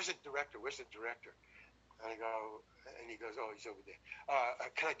 I said, where's the director? And I go, and he goes, oh, he's over there.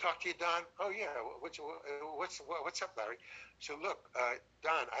 Can I talk to you, Don? Oh, yeah. What's up, Larry? So look,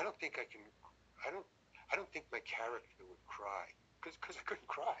 Don, I don't think I don't think my character would cry because I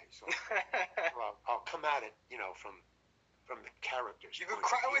couldn't cry. So I'll come at it, from the characters. You could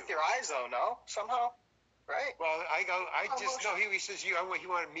cry with your eyes, though, no? Somehow? Right? Well, I just know he says he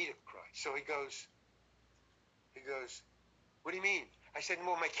wanted me to cry. So he goes, what do you mean? I said,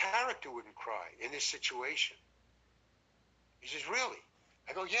 well, my character wouldn't cry in this situation. He says, really?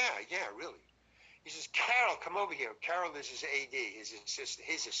 I go, yeah, really. He says, Carol, come over here. Carol is his AD, his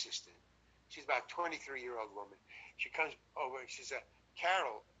assistant. She's about a 23-year-old woman. She comes over and she says,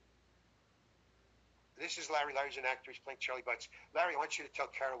 Carol, this is Larry. Larry's an actor. He's playing Charlie Butts. Larry, I want you to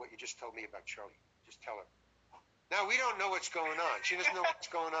tell Carol what you just told me about Charlie. Just tell her. Now, we don't know what's going on. She doesn't know what's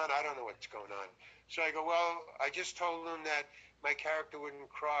going on. I don't know what's going on. So I go, well, I just told him that my character wouldn't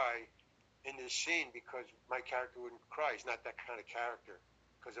cry in this scene because my character wouldn't cry. He's not that kind of character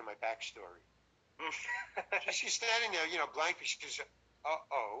because of my backstory. She's standing there, blankly. She says,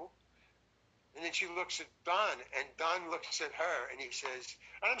 uh-oh. And then she looks at Don, and Don looks at her, and he says,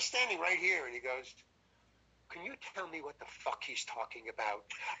 and I'm standing right here, and he goes, can you tell me what the fuck he's talking about?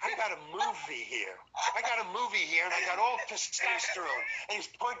 I got a movie here, and I got all testosterone. And he's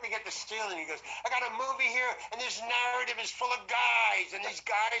pointing at the ceiling. He goes, I got a movie here, and this narrative is full of guys, and these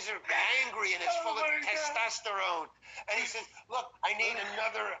guys are angry, and it's full of testosterone. And he says, look, I need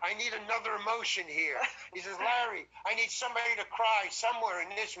another emotion here. He says, Larry, I need somebody to cry somewhere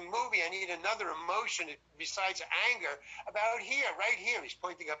in this movie. I need another emotion besides anger about here, right here. He's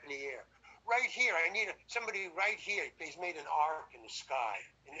pointing up in the air. Right here, I need somebody right here. He's made an arc in the sky,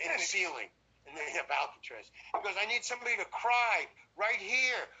 in the ceiling, in Alcatraz. He goes, I need somebody to cry right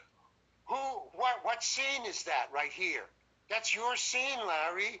here. What scene is that right here? That's your scene,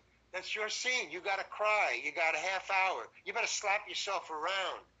 Larry. That's your scene. You got to cry. You got a half hour. You better slap yourself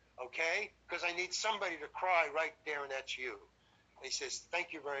around, okay? Because I need somebody to cry right there, and that's you. And he says,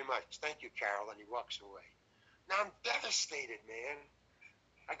 thank you very much. Thank you, Carol. And he walks away. Now, I'm devastated, man.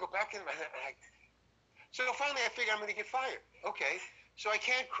 I go back in my head, so finally I figure I'm going to get fired. Okay, so I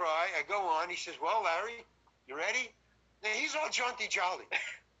can't cry. I go on. He says, well, Larry, you ready? Now, he's all jaunty jolly.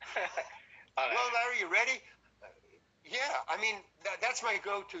 Well, Larry, you ready? Yeah, I mean, that's my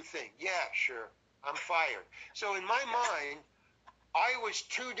go-to thing. Yeah, sure. I'm fired. So in my mind, I was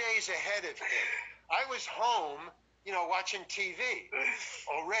 2 days ahead of him. I was home, watching TV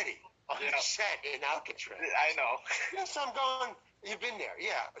already on the set in Alcatraz. I know. Yes, I'm going... You've been there,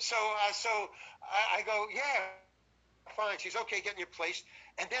 yeah. So I go, yeah, fine. She's okay, get in your place.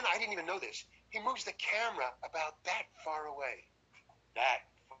 And then I didn't even know this. He moves the camera about that far away.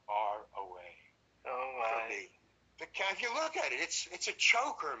 Oh, my. From me. If you look at it, it's a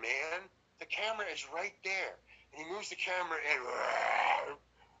choker, man. The camera is right there. And he moves the camera in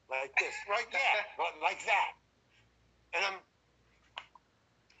like this, like that.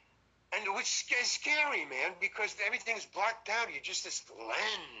 And it was scary, man, because everything's blocked out. You're just this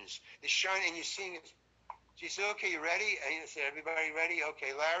lens, this shine, and you're seeing it. She said, okay, you ready? And I said, everybody ready?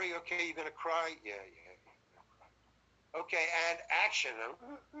 Okay, Larry, okay, you're going to cry? Yeah, you're going to cry. Okay, and action.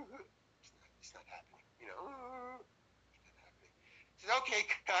 It's not happening, It's not happening. He says, okay,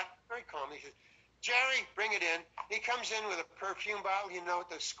 cut. Very calmly. He says, Jerry, bring it in. He comes in with a perfume bottle, with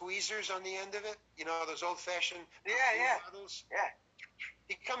the squeezers on the end of it? Those old-fashioned perfume bottles? Yeah.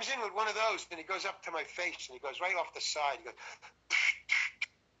 He comes in with one of those, and he goes up to my face, and he goes right off the side. He goes,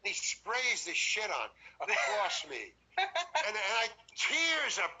 and he sprays this shit across me. And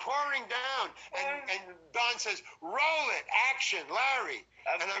tears are pouring down. And Don says, roll it, action, Larry.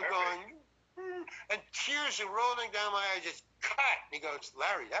 That's and I'm perfect. going, and tears are rolling down my eyes. Just cut. And he goes,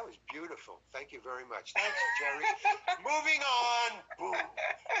 Larry, that was beautiful. Thank you very much. Thanks, Jerry. Moving on. Boom.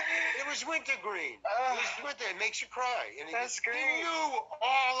 It was wintergreen. It was winter. It makes you cry. And That's great. He knew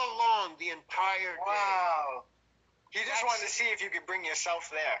all along the entire day. Wow. He just wanted to see if you could bring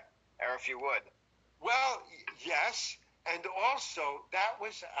yourself there, or if you would. Well, yes. And also,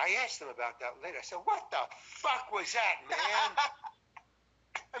 I asked him about that later. I said, what the fuck was that, man?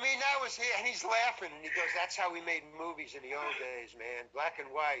 I mean, that was, and he's laughing, and he goes, that's how we made movies in the old days, man. Black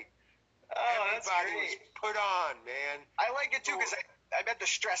and white. Oh, that's Everybody was great. put on, man. I like it too because I bet the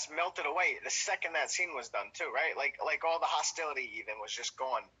stress melted away the second that scene was done too, right? Like all the hostility even was just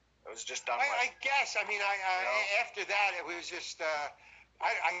gone. It was just done with. I guess. I mean, You know? after that, it was just,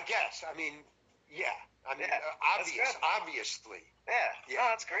 I guess. I mean, yeah. I mean, Yeah, obviously. Yeah. Yeah. Oh,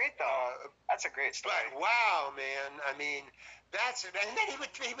 that's great though. That's a great story. But wow, man. I mean, that's it. And then he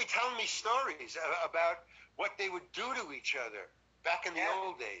would tell me stories about what they would do to each other back in the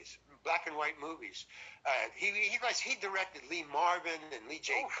old days, black and white movies. He directed Lee Marvin and Lee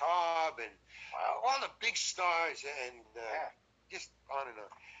J. Cobb and all the big stars and just on and on.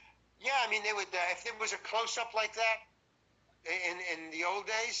 Yeah, I mean, they would if there was a close up like that in the old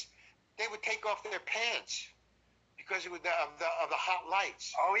days, they would take off their pants because of the hot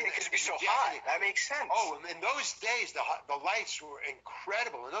lights. Oh yeah, because it'd be so hot. That makes sense. Oh, in those days, the lights were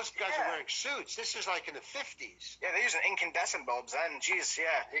incredible, and those guys were wearing suits. This is like in the 50s. Yeah, they're using incandescent bulbs then. Jeez,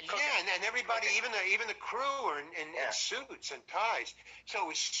 yeah. And everybody, even the crew, were in suits and ties, so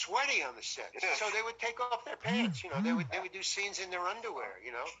it was sweaty on the set. So they would take off their pants. You know, they would do scenes in their underwear.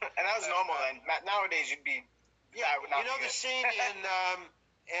 You know, and that was normal then. Nowadays, you'd be. Yeah, you know the scene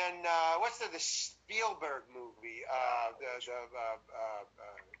in what's the Spielberg movie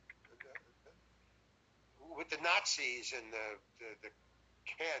with the Nazis and the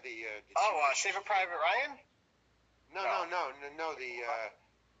Saving Private Ryan? No,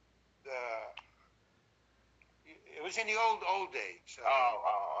 it was in the old days.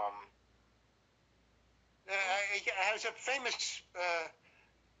 It was a famous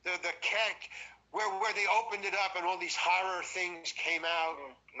the cat where they opened it up and all these horror things came out.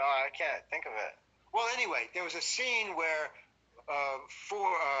 No, I can't think of it. Well, anyway, there was a scene where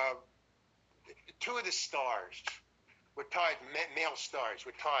two of the stars were tied, male stars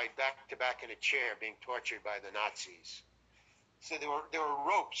were tied back to back in a chair being tortured by the Nazis. So there were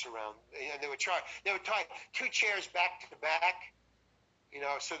ropes around, and they were tied two chairs back to back. You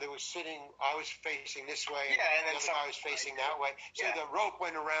know, so they were sitting. I was facing this way, and the other guy was facing that way. So the rope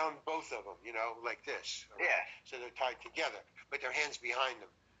went around both of them. You know, like this. Right? Yeah. So they're tied together, but their hands behind them,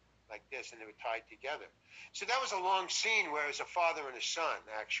 like this, and they were tied together. So that was a long scene where it was a father and a son,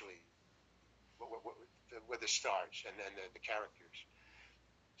 actually, with the stars and then the characters.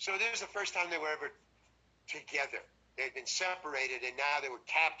 So this was the first time they were ever together. They had been separated, and now they were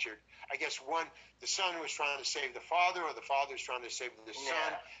captured. I guess the son was trying to save the father, or the father was trying to save the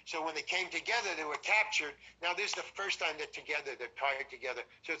son. So when they came together, they were captured. Now this is the first time they're together. They're tied together.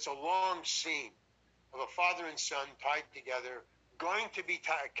 So it's a long scene of a father and son tied together, going to be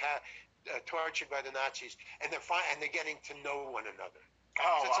tortured by the Nazis, and they're getting to know one another.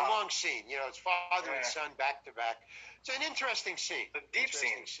 So it's a long scene. You know, it's father and son back to back. It's an interesting scene. It's a deep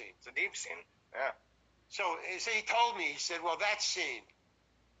scene. It's a deep scene. Yeah. So he told me, he said, well, that scene,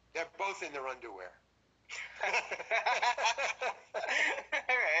 they're both in their underwear. All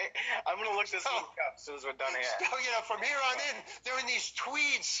right. I'm going to look this up as soon as we're done here. So, you know, from here on in, they're in these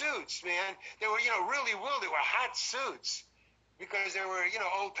tweed suits, man. They were, you know, really they were hot suits because they were, you know,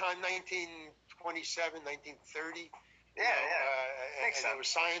 old-time 1927, 1930. Makes sense. They were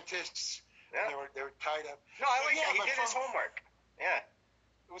scientists. Yeah. And they were tied up. No, I like that. He did his homework. Yeah.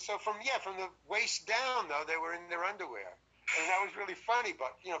 So from the waist down, though, they were in their underwear. And that was really funny,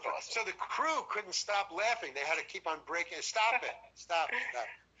 but, you know, so the crew couldn't stop laughing. They had to keep on breaking. Stop it. Stop.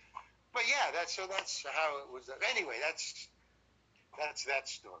 But, yeah, that's how it was. Anyway, that's that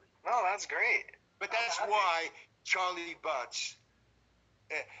story. No, that's great. But that's why Charlie Butts.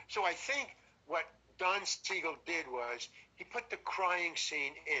 So I think what Don Siegel did was he put the crying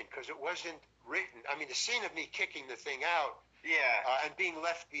scene in because it wasn't written. I mean, the scene of me kicking the thing out and being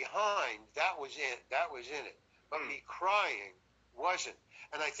left behind, that was in it. But me crying wasn't.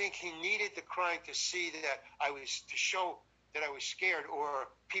 And I think he needed the crying to see to show that I was scared, or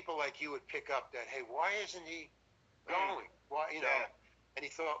people like you would pick up that, hey, why isn't he going? Why, you know? And he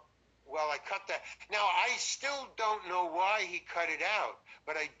thought, well, I cut that. Now, I still don't know why he cut it out,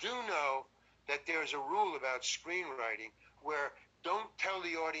 but I do know that there's a rule about screenwriting where don't tell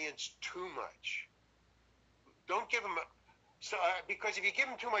the audience too much. Don't give them because if you give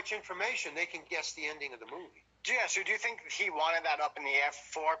them too much information, they can guess the ending of the movie. Yeah, so do you think he wanted that up in the air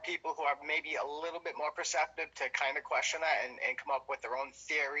for people who are maybe a little bit more perceptive to kind of question that and come up with their own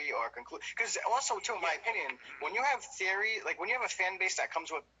theory or conclusion? Because also, too, in my opinion, when you have theory, like when you have a fan base that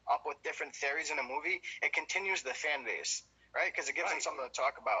comes up with different theories in a movie, it continues the fan base. right? Because it gives them Right. something to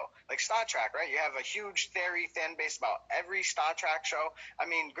talk about. Like Star Trek, right? You have a huge theory fan base about every Star Trek show. I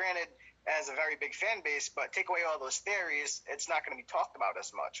mean, granted, it has a very big fan base, but take away all those theories, it's not going to be talked about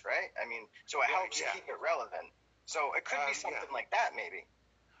as much, right? I mean, so it Right, helps yeah. keep it relevant. So it could be something Yeah. like that, maybe.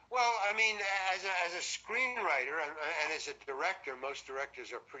 Well, I mean, as a screenwriter and as a director, most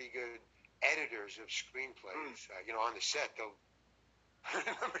directors are pretty good editors of screenplays. You know, on the set, they'll I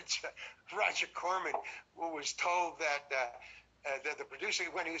remember Roger Corman was told that the producer,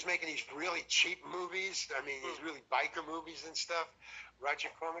 when he was making these really cheap movies, I mean, these really biker movies and stuff, Roger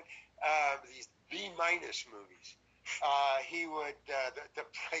Corman, these B-minus movies, he would, the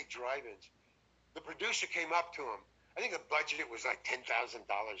play drive-ins, the producer came up to him. I think the budget was like $10,000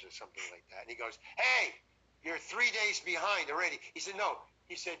 or something like that. And he goes, "Hey, you're 3 days behind already." He said, "No."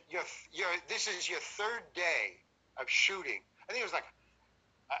 He said, this is your third day of shooting. I think it was like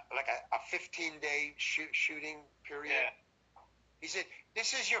a 15-day shooting period. Yeah. He said,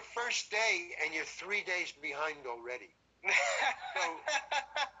 "This is your first day, and you're 3 days behind already."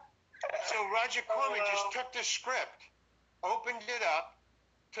 So Roger Corman just took the script, opened it up,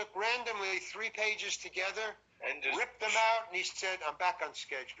 took randomly 3 pages together, and just ripped them out, and he said, "I'm back on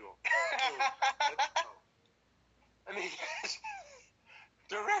schedule." Let's go. I mean,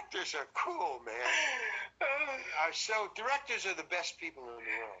 directors are cool, man. So directors are the best people in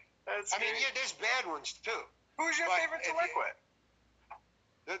the world. That's I mean, great. yeah, there's bad ones too. Who's your favorite to work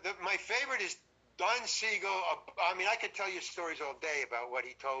with? My favorite is Don Siegel. I mean, I could tell you stories all day about what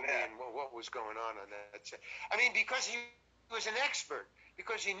he told me and what was going on that set. I mean, because he was an expert,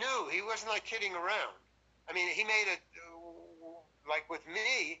 because he knew, he wasn't like kidding around. I mean, he made it, like with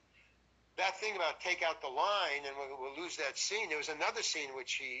me, that thing about take out the line and we'll lose that scene. There was another scene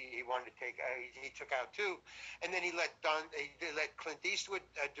which he wanted to take, he took out too, and then he let Clint Eastwood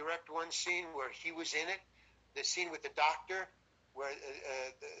direct one scene where he was in it, the scene with the doctor, where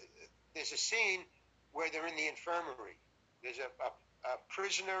there's a scene where they're in the infirmary. There's a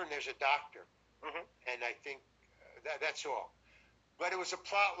prisoner and there's a doctor, and I think that's all. But it was a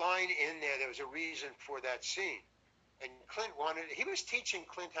plot line in there. There was a reason for that scene, and Clint he was teaching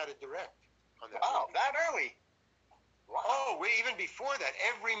Clint how to direct on that. Wow, movie. That early. Wow. Oh, even before that,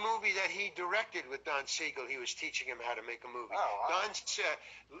 every movie that he directed with Don Siegel, he was teaching him how to make a movie. Oh, wow.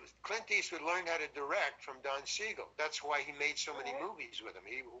 Clint Eastwood learned how to direct from Don Siegel. That's why he made so many movies with him.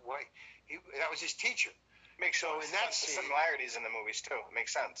 That was his teacher. Makes sense. In that scene, the similarities in the movies too. It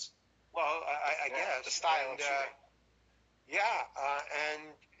makes sense. Well, I guess the style of shooting.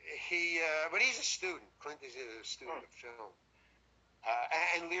 And but he's a student. Clint is a student of film.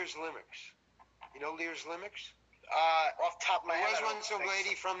 And Lear's Limericks. You know Lear's Limericks? Off the top of my head. There was one some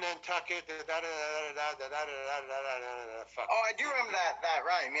lady from Nantucket. Oh, I do remember that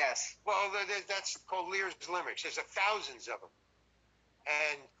rhyme. Yes. Well, that's called Lear's Limericks. There's thousands of them,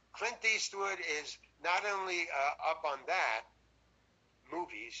 and Clint Eastwood is not only up on that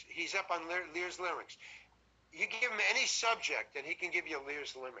movies, he's up on Lear's Limericks. You give him any subject, and he can give you a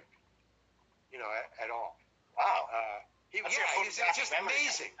Lear's limerick. You know, at all. Wow. It's just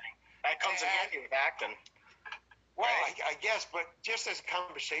amazing. That comes in handy with acting. Well, right? I guess, but just as a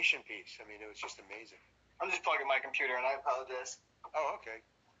conversation piece, I mean, it was just amazing. I'm just plugging my computer, and I apologize. Oh, okay.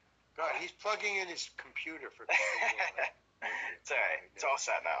 God, he's plugging in his computer for people. It's all right. It's all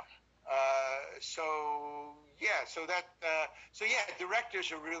set now.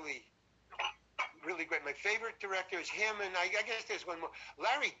 Directors are really great. My favorite director is him, and I guess there's one more.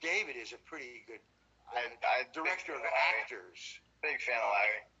 Larry David is a pretty good director of actors. Big fan of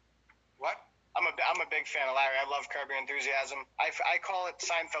Larry. What? I'm a big fan of Larry. I love Curb Your Enthusiasm. I call it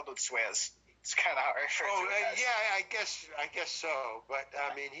Seinfeld with swears. It's kind of how I refer to it. Yeah, I guess so. But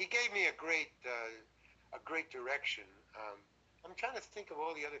I mean, he gave me a great direction. I'm trying to think of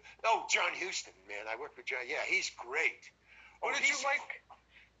all the other. Oh, John Huston, man, I worked with John. Yeah, he's great. What did you like?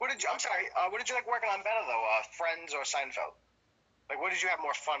 I'm sorry. What did you like working on better though? Friends or Seinfeld? Like, what did you have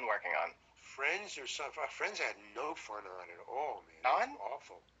more fun working on? Friends or Seinfeld? Friends I had no fun on at all, man. None?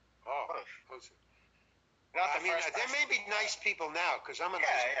 Awful. Oh. I mean, there may be nice people now because I'm a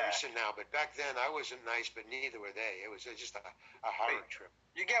nice person now, but back then I wasn't nice, but neither were they. It was just a horror trip.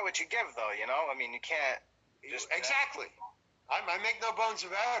 You get what you give, though, you know? I mean, you can't just... Exactly. I make no bones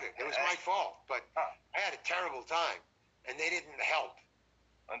about it. It was my fault, but I had a terrible time, and they didn't help.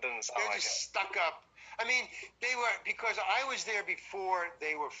 That doesn't sound They're like just stuck up. I mean, they were, because I was there before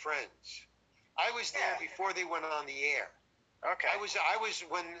they were friends. I was there before they went on the air. Okay. I was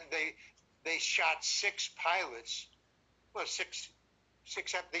when they shot 6 pilots. Well,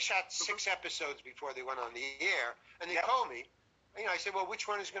 they shot 6 episodes before they went on the air, and they told me. You know, I said, well, which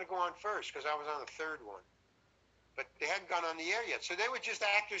one is going to go on first? Because I was on the 3rd one. but they hadn't gone on the air yet. So they were just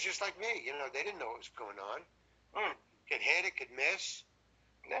actors just like me. You know, they didn't know what was going on. Could hit, it could miss.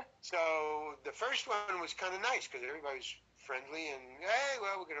 Yeah. So the first one was kind of nice because everybody was friendly and, hey,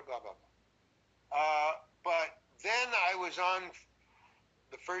 well, we're going to blah, blah, blah. But then I was on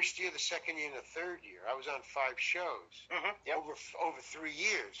the first year, the second year, and the third year. I was on 5 shows over 3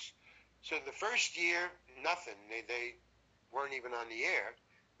 years. So the first year, nothing. They weren't even on the air.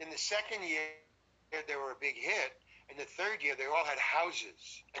 In the second year, they were a big hit. And the third year, they all had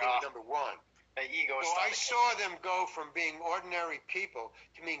houses. And they were number 1. The ego. So I saw them go from being ordinary people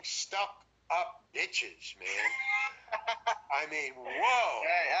to being stuck up bitches, man. I mean, whoa.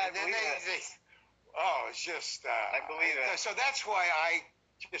 Yeah, and then it's just. I believe it. So that's why I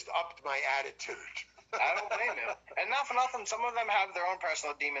just upped my attitude. I don't blame you. And not for nothing, some of them have their own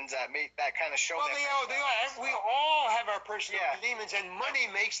personal demons that kind of show. Well, we all have our personal demons, and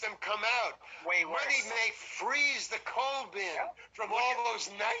money makes them come out. Way worse. Money may freeze the coal bin from all those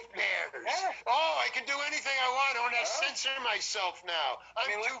nightmares. Yeah. Oh, I can do anything I want. I don't have to censor myself now.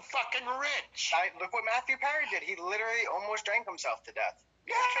 I'm too fucking rich. Look what Matthew Perry did. He literally almost drank himself to death.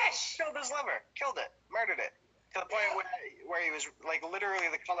 Yes. Killed his liver. Killed it. Murdered it. To the point where he was like literally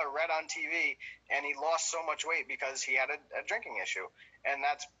the color red on TV, and he lost so much weight because he had a drinking issue, and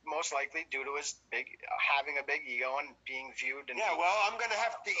that's most likely due to his having a big ego and being viewed. And well, I'm gonna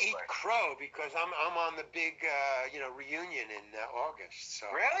have to eat crow because I'm on the big reunion in August.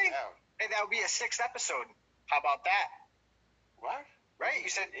 So really, hey, that would be a 6th episode. How about that? What? Right? You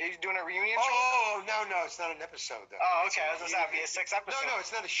said you're doing a reunion show? Oh, no, it's not an episode though. Oh, okay. I was gonna say it'd be a 6th episode. No,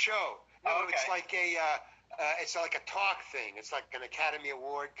 it's not a show. No, it's like a. It's like a talk thing. It's like an Academy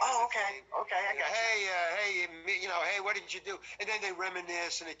Award. Oh, okay. Okay, I got you. Hey, what did you do? And then they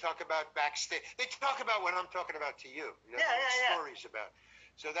reminisce and they talk about backstage. They talk about what I'm talking about to you. Stories about.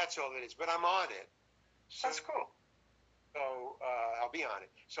 So that's all it is. But I'm on it. So, that's cool. So I'll be on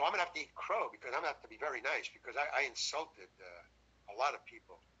it. So I'm gonna have to eat crow because I'm gonna have to be very nice because I insulted a lot of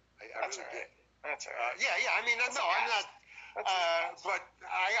people. I really did. That's all right. Yeah. I mean, I'm not. But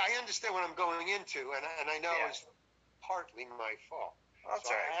I understand what I'm going into, and I know it's partly my fault. That's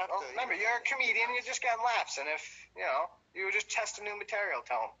all right. Remember, you're a comedian. You just got laughs, and if you were just testing new material,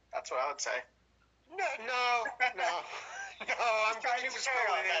 tell them. That's what I would say. No. I'm going to just go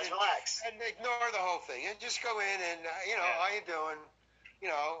in and ignore the whole thing, and just go in and how you doing?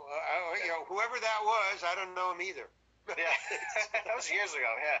 Whoever that was, I don't know him either. Yeah, that was years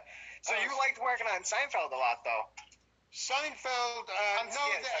ago. Yeah. So you liked working on Seinfeld a lot, though. Seinfeld,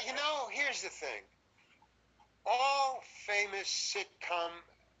 here's the thing. All famous sitcom,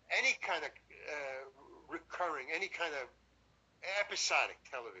 any kind of recurring, any kind of episodic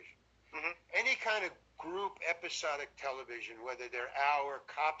television, any kind of group episodic television, whether they're hour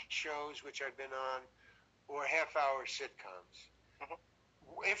cop shows, which I've been on, or half-hour sitcoms.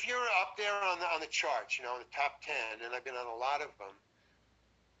 If you're up there on the charts, in the top 10, and I've been on a lot of them,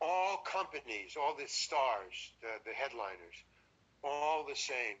 all companies, all the stars, the headliners, all the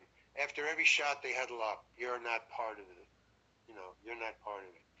same. After every shot, they huddle up. You're not part of it. You're not part of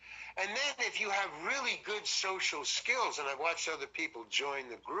it. And then if you have really good social skills, and I've watched other people join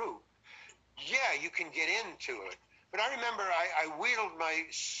the group, you can get into it. But I remember I wheedled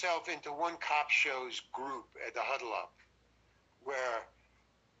myself into one cop show's group at the huddle up, where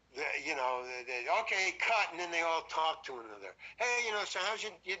okay, cut, and then they all talk to one another. Hey, so how's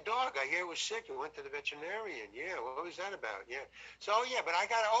your dog? I hear it was sick. You went to the veterinarian. Yeah, what was that about? Yeah. So, you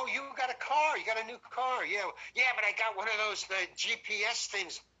got a car. You got a new car. Yeah, but I got one of those GPS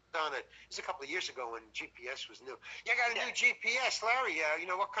things on it. This is a couple of years ago when GPS was new. Yeah, I got a new GPS. Larry,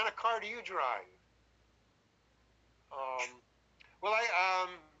 what kind of car do you drive? Well, I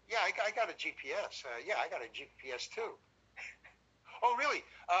got a GPS. I got a GPS too. Oh, really?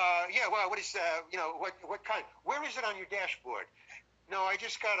 Well, what is, what kind? Where is it on your dashboard? No, I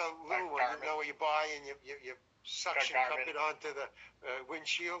just got a little one, where you buy and you suction cup it onto the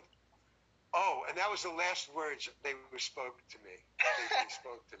windshield. Oh, and that was the last words they spoke to me. They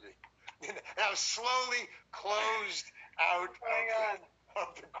spoke to me. And I was slowly closed out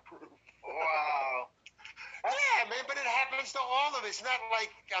of the group. Wow. Yeah, man, but it happens to all of us. It's not like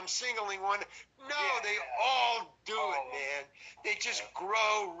I'm singling one. No, they all do it, man. They just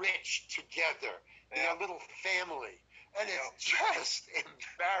grow rich together in a little family. And it's just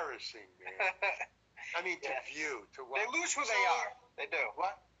embarrassing, man. I mean, to watch. They lose who they are. They do.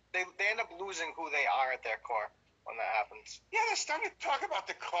 What? They end up losing who they are at their core when that happens. Yeah, they're starting to talk about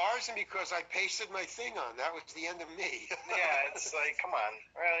the cars, and because I pasted my thing on, that was the end of me. Yeah, it's like, come on,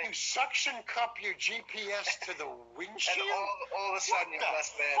 really? You suction cup your GPS to the windshield? And all of a sudden you're less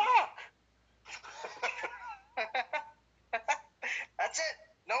than. Fuck?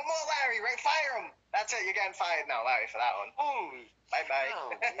 Right, fire him. That's it. You're getting fired now, Larry, for that one. Holy Bye-bye.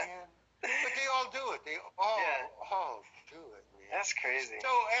 cow, man. But they all do it. They all do it, man. That's crazy.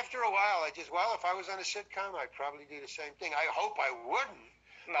 So after a while, if I was on a sitcom, I'd probably do the same thing. I hope I wouldn't.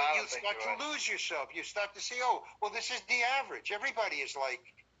 No, But I you don't think start you to would. lose yourself. You start to see, oh, well, this is the average. Everybody is like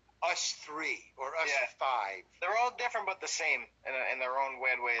us three or us five. They're all different but the same in their own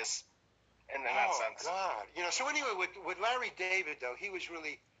weird ways. In that sense. Oh God! So anyway, with Larry David though, he was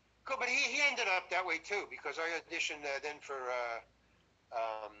really cool. But he ended up that way too because I auditioned then for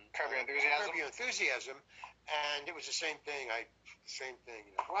Curb Your Enthusiasm. Curb Your Enthusiasm, and it was the same thing. Same thing.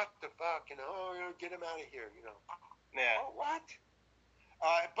 What the fuck? Get him out of here. Yeah. Oh, what?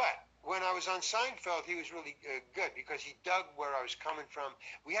 But when I was on Seinfeld, he was really good because he dug where I was coming from.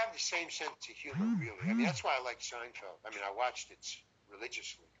 We have the same sense of humor, really. I mean, that's why I like Seinfeld. I mean, I watched it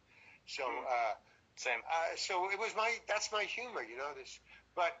religiously. So, same. So it was that's my humor,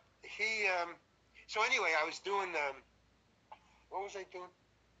 but he, so anyway, I was doing, what was I doing?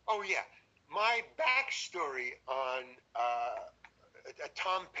 Oh yeah, my backstory on,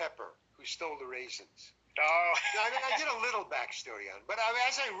 Tom Pepper, who stole the raisins. Oh. I did a little backstory on, but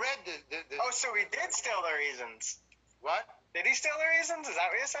as I read the Oh, so he did steal the raisins. What? Did he steal the raisins? Is that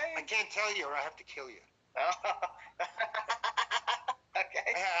what you're saying? I can't tell you or I have to kill you. Oh.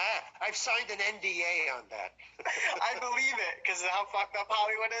 Okay. I've signed an NDA on that. I believe it, because of how fucked up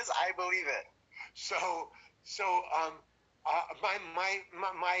Hollywood is. I believe it. So,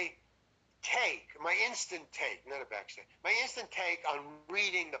 my instant take, not a backstage, my instant take on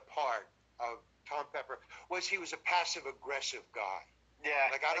reading the part of Tom Pepper was he was a passive aggressive guy.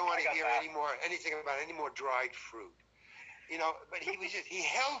 Yeah. Like I don't want to hear anything about any more dried fruit. But he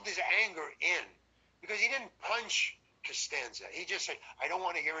held his anger in because he didn't punch Costanza. He just said, I don't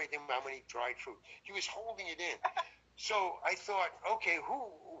want to hear anything about any dried fruit. He was holding it in. So I thought, okay,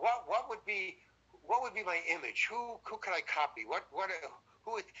 what would be my image? Who could I copy?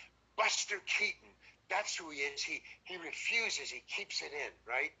 Who would Buster Keaton? That's who he is. He refuses. He keeps it in,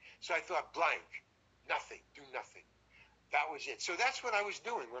 right? So I thought, blank, nothing, do nothing. That was it. So that's what I was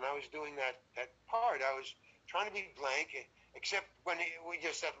doing when I was doing that part. I was trying to be blank, except when we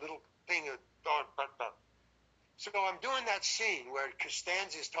just that little thing of So I'm doing that scene where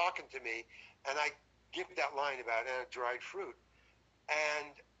Costanza is talking to me, and I give that line about dried fruit,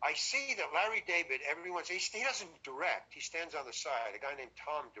 and I see that Larry David, he doesn't direct. He stands on the side. A guy named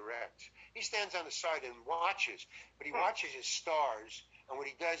Tom directs. He stands on the side and watches, but he watches his stars. And what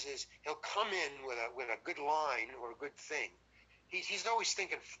he does is he'll come in with a good line or a good thing. He's always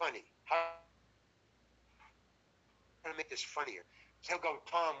thinking funny. How can I make this funnier? So he'll go,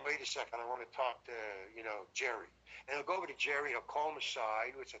 Tom, wait a second. I want to talk to Jerry. And he'll go over to Jerry. He'll call him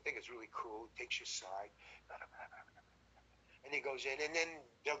aside, which I think is really cool. He takes you aside. And he goes in, and then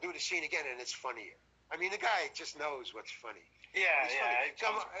they'll do the scene again, and it's funnier. I mean, the guy just knows what's funny. Yeah.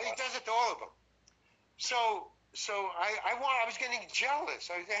 He does it to all of them. So I was getting jealous.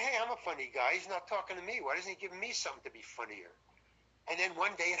 I was like, hey, I'm a funny guy. He's not talking to me. Why doesn't he give me something to be funnier? And then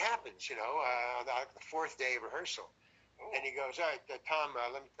one day it happens, the fourth day of rehearsal. And he goes, all right, Tom,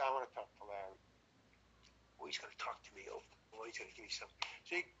 I want to talk to Larry. Oh, he's going to talk to me. Oh, he's going to give me something.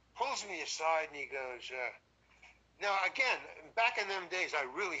 So he pulls me aside and he goes, now, again, back in them days, I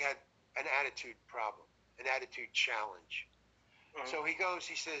really had an attitude problem, an attitude challenge. Mm-hmm. So he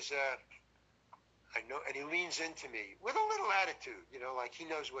says, I know, and he leans into me with a little attitude, like he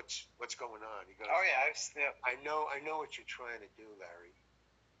knows what's going on. He goes, oh yeah, I know what you're trying to do, Larry.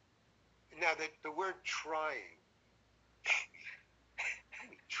 Now the word trying, what do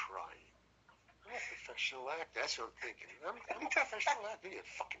you mean trying? I'm a professional actor. That's what I'm thinking. I'm a professional actor. You're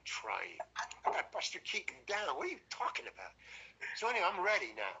fucking trying. I got Buster Keaton down. What are you talking about? So anyway, I'm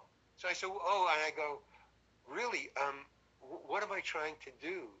ready now. So I said, and I go, really, what am I trying to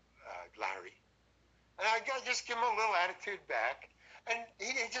do, Larry? And I just give him a little attitude back, and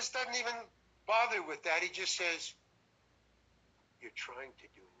he just doesn't even bother with that. He just says, you're trying to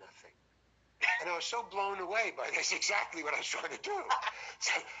do nothing. And I was so blown away by this, exactly what I was trying to do.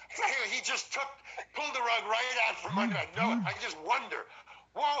 So he just pulled the rug right out from under. I just wonder,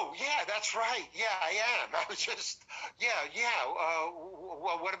 whoa, yeah, that's right. Yeah, I am. I was just,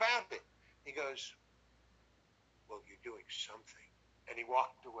 well, what about it? He goes, well, you're doing something. And he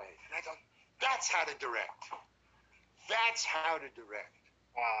walked away. And I thought, that's how to direct. That's how to direct.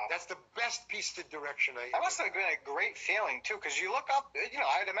 Wow. That's the best piece of direction I ever. That must have been a great feeling, too, because you look up,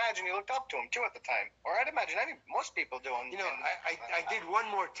 I'd imagine you looked up to him, too, at the time. Or I'd imagine most people do. I did one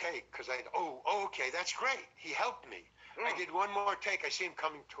more take, because okay, that's great. He helped me. I did one more take. I see him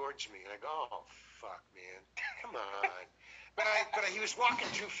coming towards me, and I go, oh, fuck, man. Come on. But he was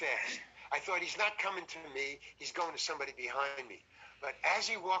walking too fast. I thought, he's not coming to me. He's going to somebody behind me. But as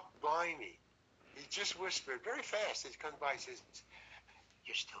he walked by me, he just whispered very fast. He comes by and says,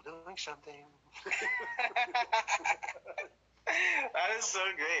 "You're still doing something." That is so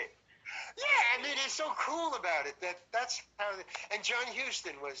great. Yeah, I mean, it's so cool about it that's how. And John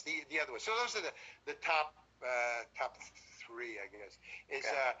Huston was the other one. So those are the top three, I guess. Is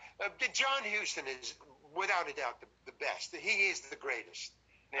John Huston is without a doubt the best. He is the greatest.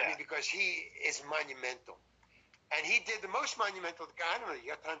 Yeah. I mean, because he is monumental. And he did the most monumental. I don't know.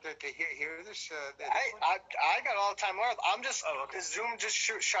 You got time to hear this? I got all the time left. I'm just. Did Zoom just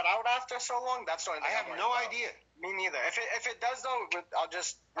shut out after so long? That's the only thing I have no idea. Me neither. If it does though, I'll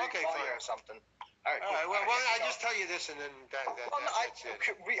just call you or something. All right. Cool. Well, I just tell you this, and then that's it.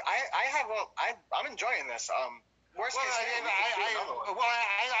 I'm enjoying this. Worst case scenario,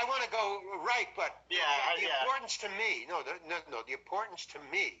 I want to go right, but the importance to me. No. The importance to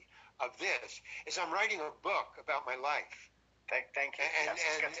me of this is I'm writing a book about my life. Thank you.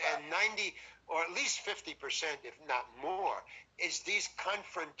 And 90 or at least 50%, if not more, is these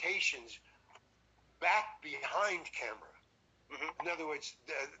confrontations back behind camera. Mm-hmm. In other words,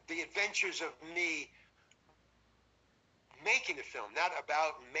 the adventures of me making the film, not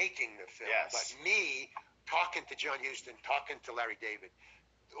about making the film, but me talking to John Huston, talking to Larry David,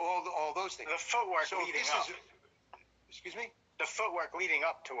 all those things. The footwork leading up. Excuse me? The footwork leading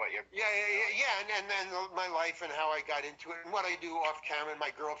up to what you're. Yeah, and then my life and how I got into it and what I do off camera. And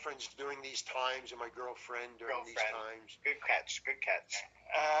my girlfriend's during these times, and my girlfriend during these times. Good catch.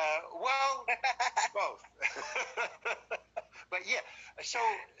 Well, both. But yeah, so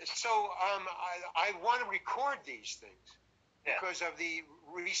I want to record these things because of the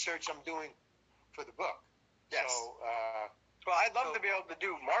research I'm doing for the book. Yes. So. Well, I'd love to be able to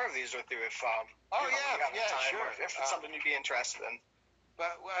do more of these with you if you have time, sure. Or if it's something you'd be interested in.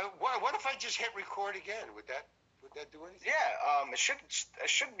 But what if I just hit record again? Would that do anything? Yeah, it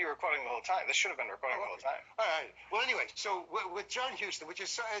should be recording the whole time. This should have been recording the whole time. All right. Well, anyway, so with John Huston, which is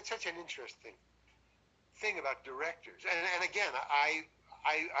such an interesting thing about directors, and again, I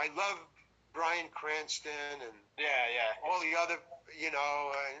love Bryan Cranston and all the other,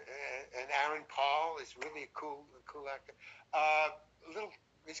 and Aaron Paul is really a cool actor.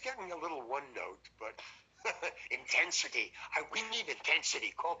 He's getting a little one note, but intensity. We need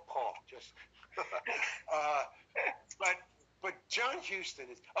intensity. Call Paul. Just. But John Huston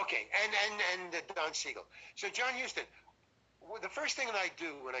is okay, and Don Siegel. So John Huston. The first thing that I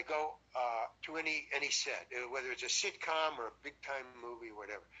do when I go to any set, whether it's a sitcom or a big time movie or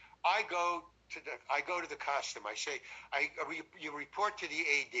whatever, I go to the costume. I say, you report to the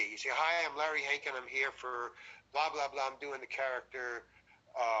AD. You say, "Hi, I'm Larry Hankin. I'm here for blah blah blah. I'm doing the character,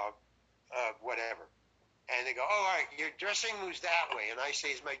 whatever." And they go, "Oh, all right, your dressing room's that way." And I say,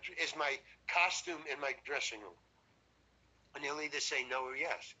 "Is my costume in my dressing room?" And he'll either say no or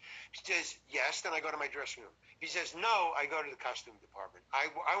yes. He says yes, then I go to my dressing room. He says no, I go to the costume department.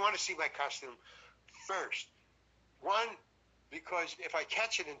 I want to see my costume first. One, because if I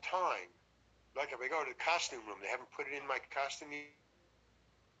catch it in time, like if I go to the costume room, they haven't put it in my costume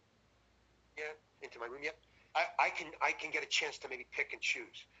yet, into my room yet, I can get a chance to maybe pick and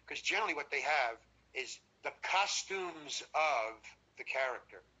choose. Because generally what they have is the costumes of the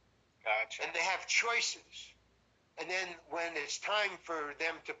character. Gotcha. And they have choices. And then when it's time for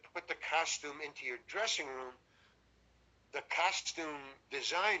them to put the costume into your dressing room, the costume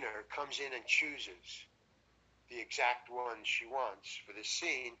designer comes in and chooses the exact one she wants for this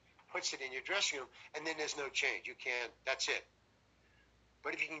scene, puts it in your dressing room, and then there's no change. You can't, that's it.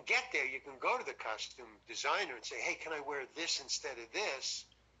 But if you can get there, you can go to the costume designer and say, "Hey, can I wear this instead of this?"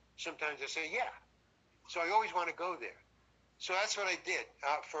 Sometimes they say, "Yeah." So I always want to go there. So that's what I did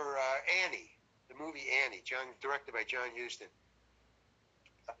for Annie, the movie Annie, directed by John Huston.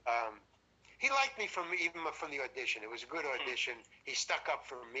 He liked me even from the audition. It was a good audition. He stuck up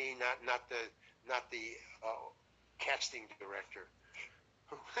for me, not the casting director.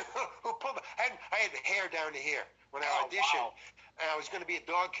 Who pulled? I had hair down to here when I auditioned, and I was going to be a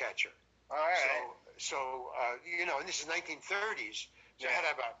dog catcher. All right. So and this is 1930s, so I had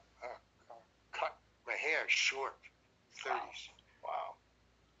to cut my hair short, 30s. Wow.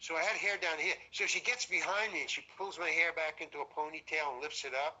 So I had hair down here. So she gets behind me and she pulls my hair back into a ponytail and lifts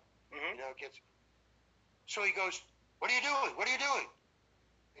it up. Mm-hmm. So he goes, "What are you doing? What are you doing?"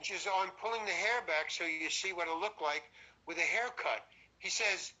 And she says, "Oh, I'm pulling the hair back so you see what it'll look like with a haircut." He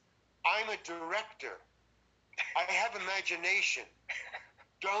says, "I'm a director. I have imagination.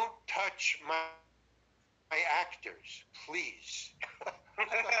 Don't touch my actors, please."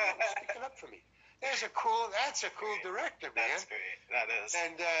 Sticking up for me. There's That's a cool director, man. That's great. That is.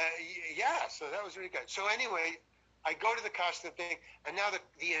 And yeah, so that was really good. So anyway, I go to the costume thing, and now the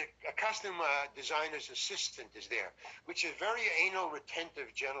costume designer's assistant is there, which is a very anal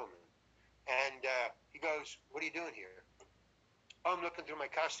retentive gentleman. And he goes, "What are you doing here?" "Oh, I'm looking through my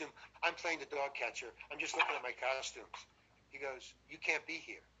costume. I'm playing the dog catcher. I'm just looking at my costumes." He goes, "You can't be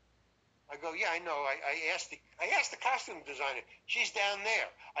here." I go, "Yeah, I know. I asked the costume designer. She's down there.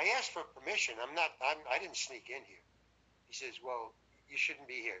 I asked for permission. I didn't sneak in here." He says, "Well, you shouldn't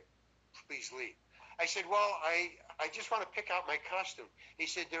be here. Please leave." I said, "Well, I just want to pick out my costume." He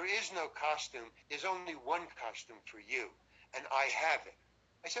said, "There is no costume. There's only one costume for you, and I have it."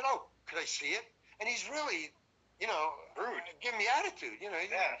 I said, "Oh, could I see it?" And he's really, rude, giving me attitude,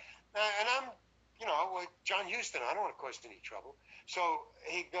 Yeah. And I'm, John Huston. I don't want to cause any trouble. So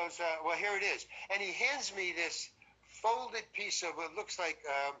he goes, "Well, here it is," and he hands me this folded piece of what looks like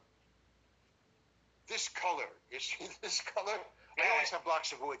this color. You see this color? I always have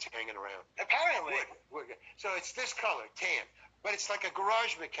blocks of wood hanging around. Apparently. Wood. So it's this color, tan. But it's like a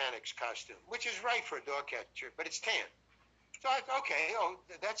garage mechanic's costume, which is right for a dog catcher, but it's tan. So okay,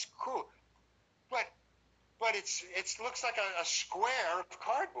 that's cool. But it looks like a square of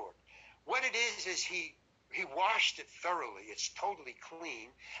cardboard. What it is he washed it thoroughly. It's totally clean,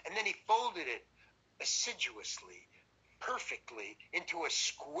 and then he folded it assiduously, perfectly into a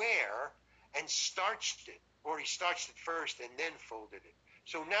square and starched it. Or he starched it first and then folded it.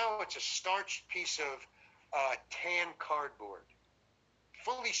 So now it's a starched piece of tan cardboard,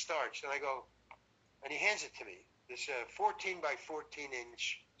 fully starched. And I go, and he hands it to me, this 14 by 14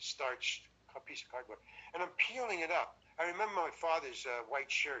 inch starched piece of cardboard. And I'm peeling it up. I remember my father's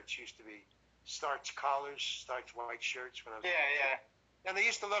white shirts used to be starched collars, starched white shirts when I was Yeah. And they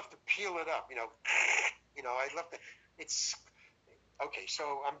used to love to peel it up, I love to. It's okay.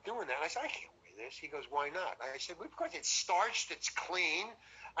 So I'm doing that. And I said, "I can't wear this." He goes, "Why not?" I said, "Well, because it's starched, it's clean.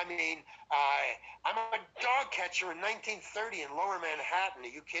 I mean, I'm a dog catcher in 1930 in Lower Manhattan. Are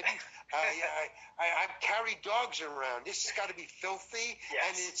you kidding? I carry dogs around. This has got to be filthy,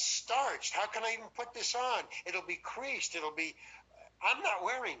 and it's starched. How can I even put this on? It'll be creased. I'm not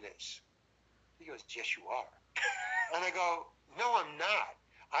wearing this." He goes, "Yes, you are." And I go, "No, I'm not.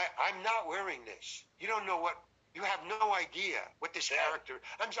 I'm not wearing this. You don't know you have no idea what this character."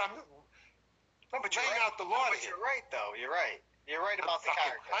 I'm laying out the law to him. You're right, though. You're right. You're right about the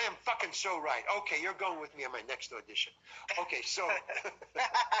character. I am fucking so right. Okay, you're going with me on my next audition. Okay, so.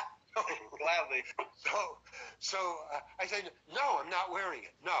 Gladly. So I said, "No, I'm not wearing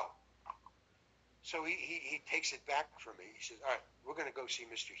it. No." So he takes it back from me. He says, "All right, we're going to go see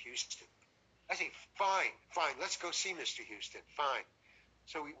Mr. Huston." I say, fine, let's go see Mr. Huston, fine.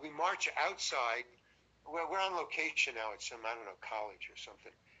 So we march outside. We're on location now at some, I don't know, college or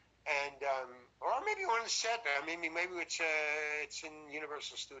something. And, or maybe we're on the set. Maybe it's in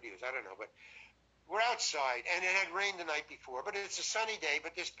Universal Studios. I don't know. But we're outside, and it had rained the night before. But it's a sunny day,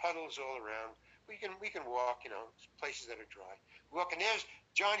 but there's puddles all around. We can walk, places that are dry. We walk, and there's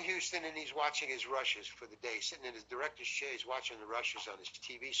John Huston, and he's watching his rushes for the day, sitting in his director's chair. He's watching the rushes on his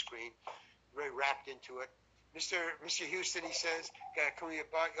TV screen, very wrapped into it. Mr. Huston, he says, "Can we?"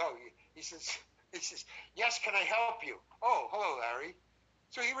 He says, "Yes, can I help you?" "Oh, hello, Larry."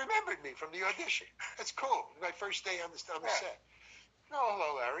 So he remembered me from the audition. That's cool. My first day on the set. "Oh,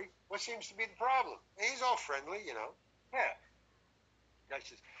 hello, Larry. What seems to be the problem?" And he's all friendly, Yeah. I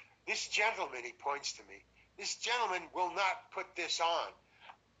says, "This gentleman," he points to me, "this gentleman will not put this on."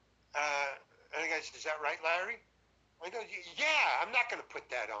 And the guy says, "Is that right, Larry?" I go, "Yeah, I'm not going to put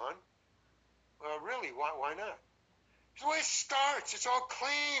that on." "Well, really, why not?" "It's the way it starts. It's all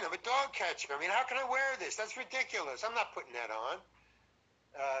clean. I'm a dog catcher. I mean, how can I wear this? That's ridiculous. I'm not putting that on."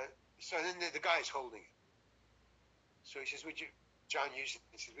 So then the guy's holding it. So he says, John Huston,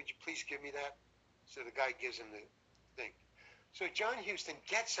 he says, "Would you please give me that?" So the guy gives him the thing. So John Huston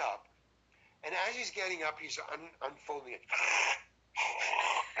gets up, and as he's getting up, he's unfolding it.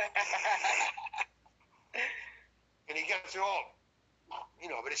 And he gets it all,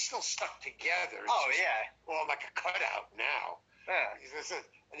 but it's still stuck together. Well, like a cutout now. Yeah.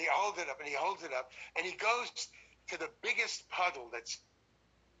 And he holds it up, and he goes to the biggest puddle that's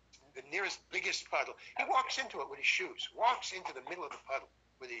the nearest biggest puddle. He walks into it with his shoes, walks into the middle of the puddle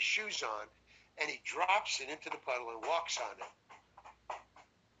with his shoes on, and he drops it into the puddle and walks on it.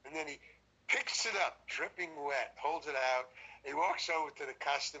 And then he picks it up, dripping wet, holds it out. He walks over to the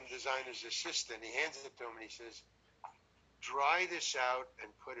costume designer's assistant. He hands it to him, and he says, "Dry this out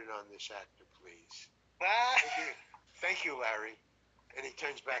and put it on this actor, please." Thank you, Larry. And he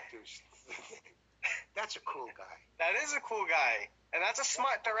turns back to his thing. That's a cool guy. That is a cool guy. And that's a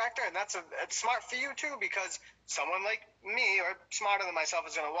smart director, and it's smart for you too, because someone like me or smarter than myself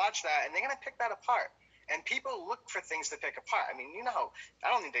is going to watch that, and they're going to pick that apart. And people look for things to pick apart. I mean, you know how,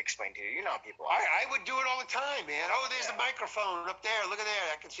 I don't need to explain to you. You know how people are. I would do it all the time, man. Oh, there's the microphone up there. Look at there.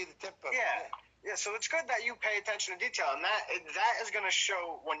 I can see the tip of it. Yeah, so it's good that you pay attention to detail, and that is going to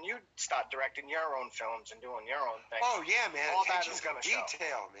show when you start directing your own films and doing your own thing. Oh yeah, man. All that is going to show.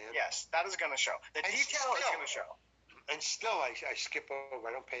 Detail, man. Yes, that is going to show. The detail is going to show. And still, I skip over.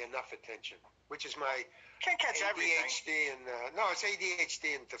 I don't pay enough attention, which is my can't catch ADHD and no, it's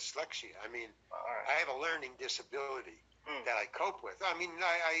ADHD and dyslexia. I mean, I have a learning disability that I cope with. I mean,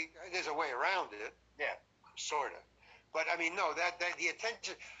 I there's a way around it. Yeah, sort of. But I mean, no, that the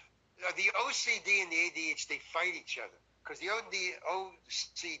attention, the OCD and the ADHD fight each other, because the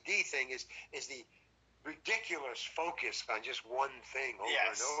OCD thing is the ridiculous focus on just one thing over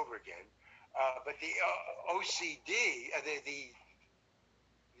and over again. But the OCD,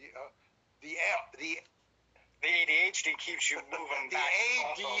 the ADHD keeps you moving the back.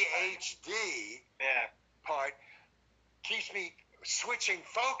 The ADHD part keeps me switching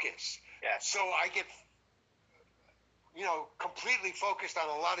focus. Yeah. So I get, completely focused on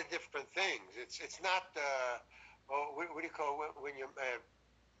a lot of different things. It's not what do you call it when you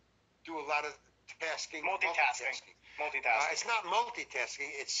do a lot of tasking? Multitasking. It's not multitasking.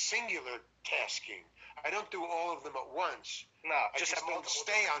 It's singular tasking. I don't do all of them at once. No, I just don't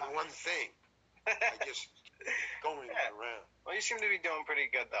stay on one thing. I just going around. Well, you seem to be doing pretty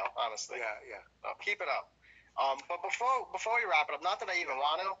good, though, honestly. Yeah. So keep it up. But before we wrap it up, not that I even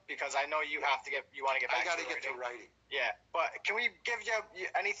want to, because I know you want to get back. I got to get to writing. Yeah, but can we give you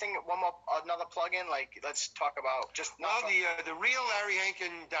anything, another plug-in? Like, let's talk about just. No, the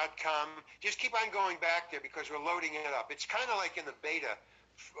reallarryhankin.com. Just keep on going back there because we're loading it up. It's kind of like in the beta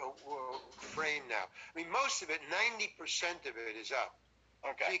frame now. I mean, most of it, 90% of it is up.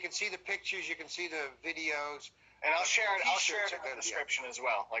 Okay. So you can see the pictures, you can see the videos. And I'll share it in the description as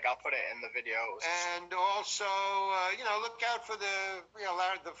well. Like, I'll put it in the videos. And also, look out for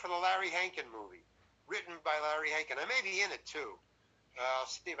for the Larry Hankin movie, written by Larry Hankin. I may be in it too. I'll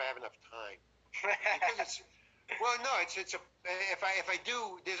see if I have enough time. Because it's if I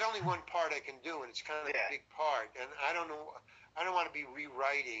do, there's only one part I can do, and it's kind of a big part, and I don't want to be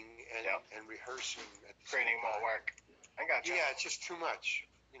rewriting and rehearsing at the creating more work. I got you. Yeah, it's just too much.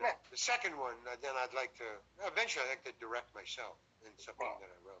 The second one, then I'd like to eventually direct myself in something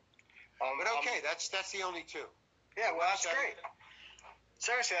that I wrote. But okay, that's the only two. Yeah, well, that's great.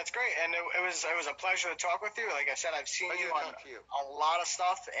 Seriously, that's great, and it was a pleasure to talk with you. Like I said, I've seen you on a lot of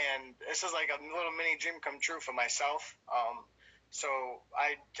stuff, and this is like a little mini dream come true for myself. So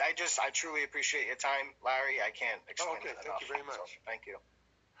I truly appreciate your time, Larry. I can't explain it enough. Thank you very much. So, thank you.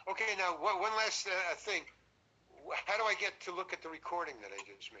 Okay, now one last thing. How do I get to look at the recording that I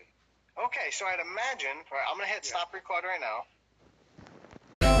just made? Okay, so I'd imagine, I'm going to hit stop record right now.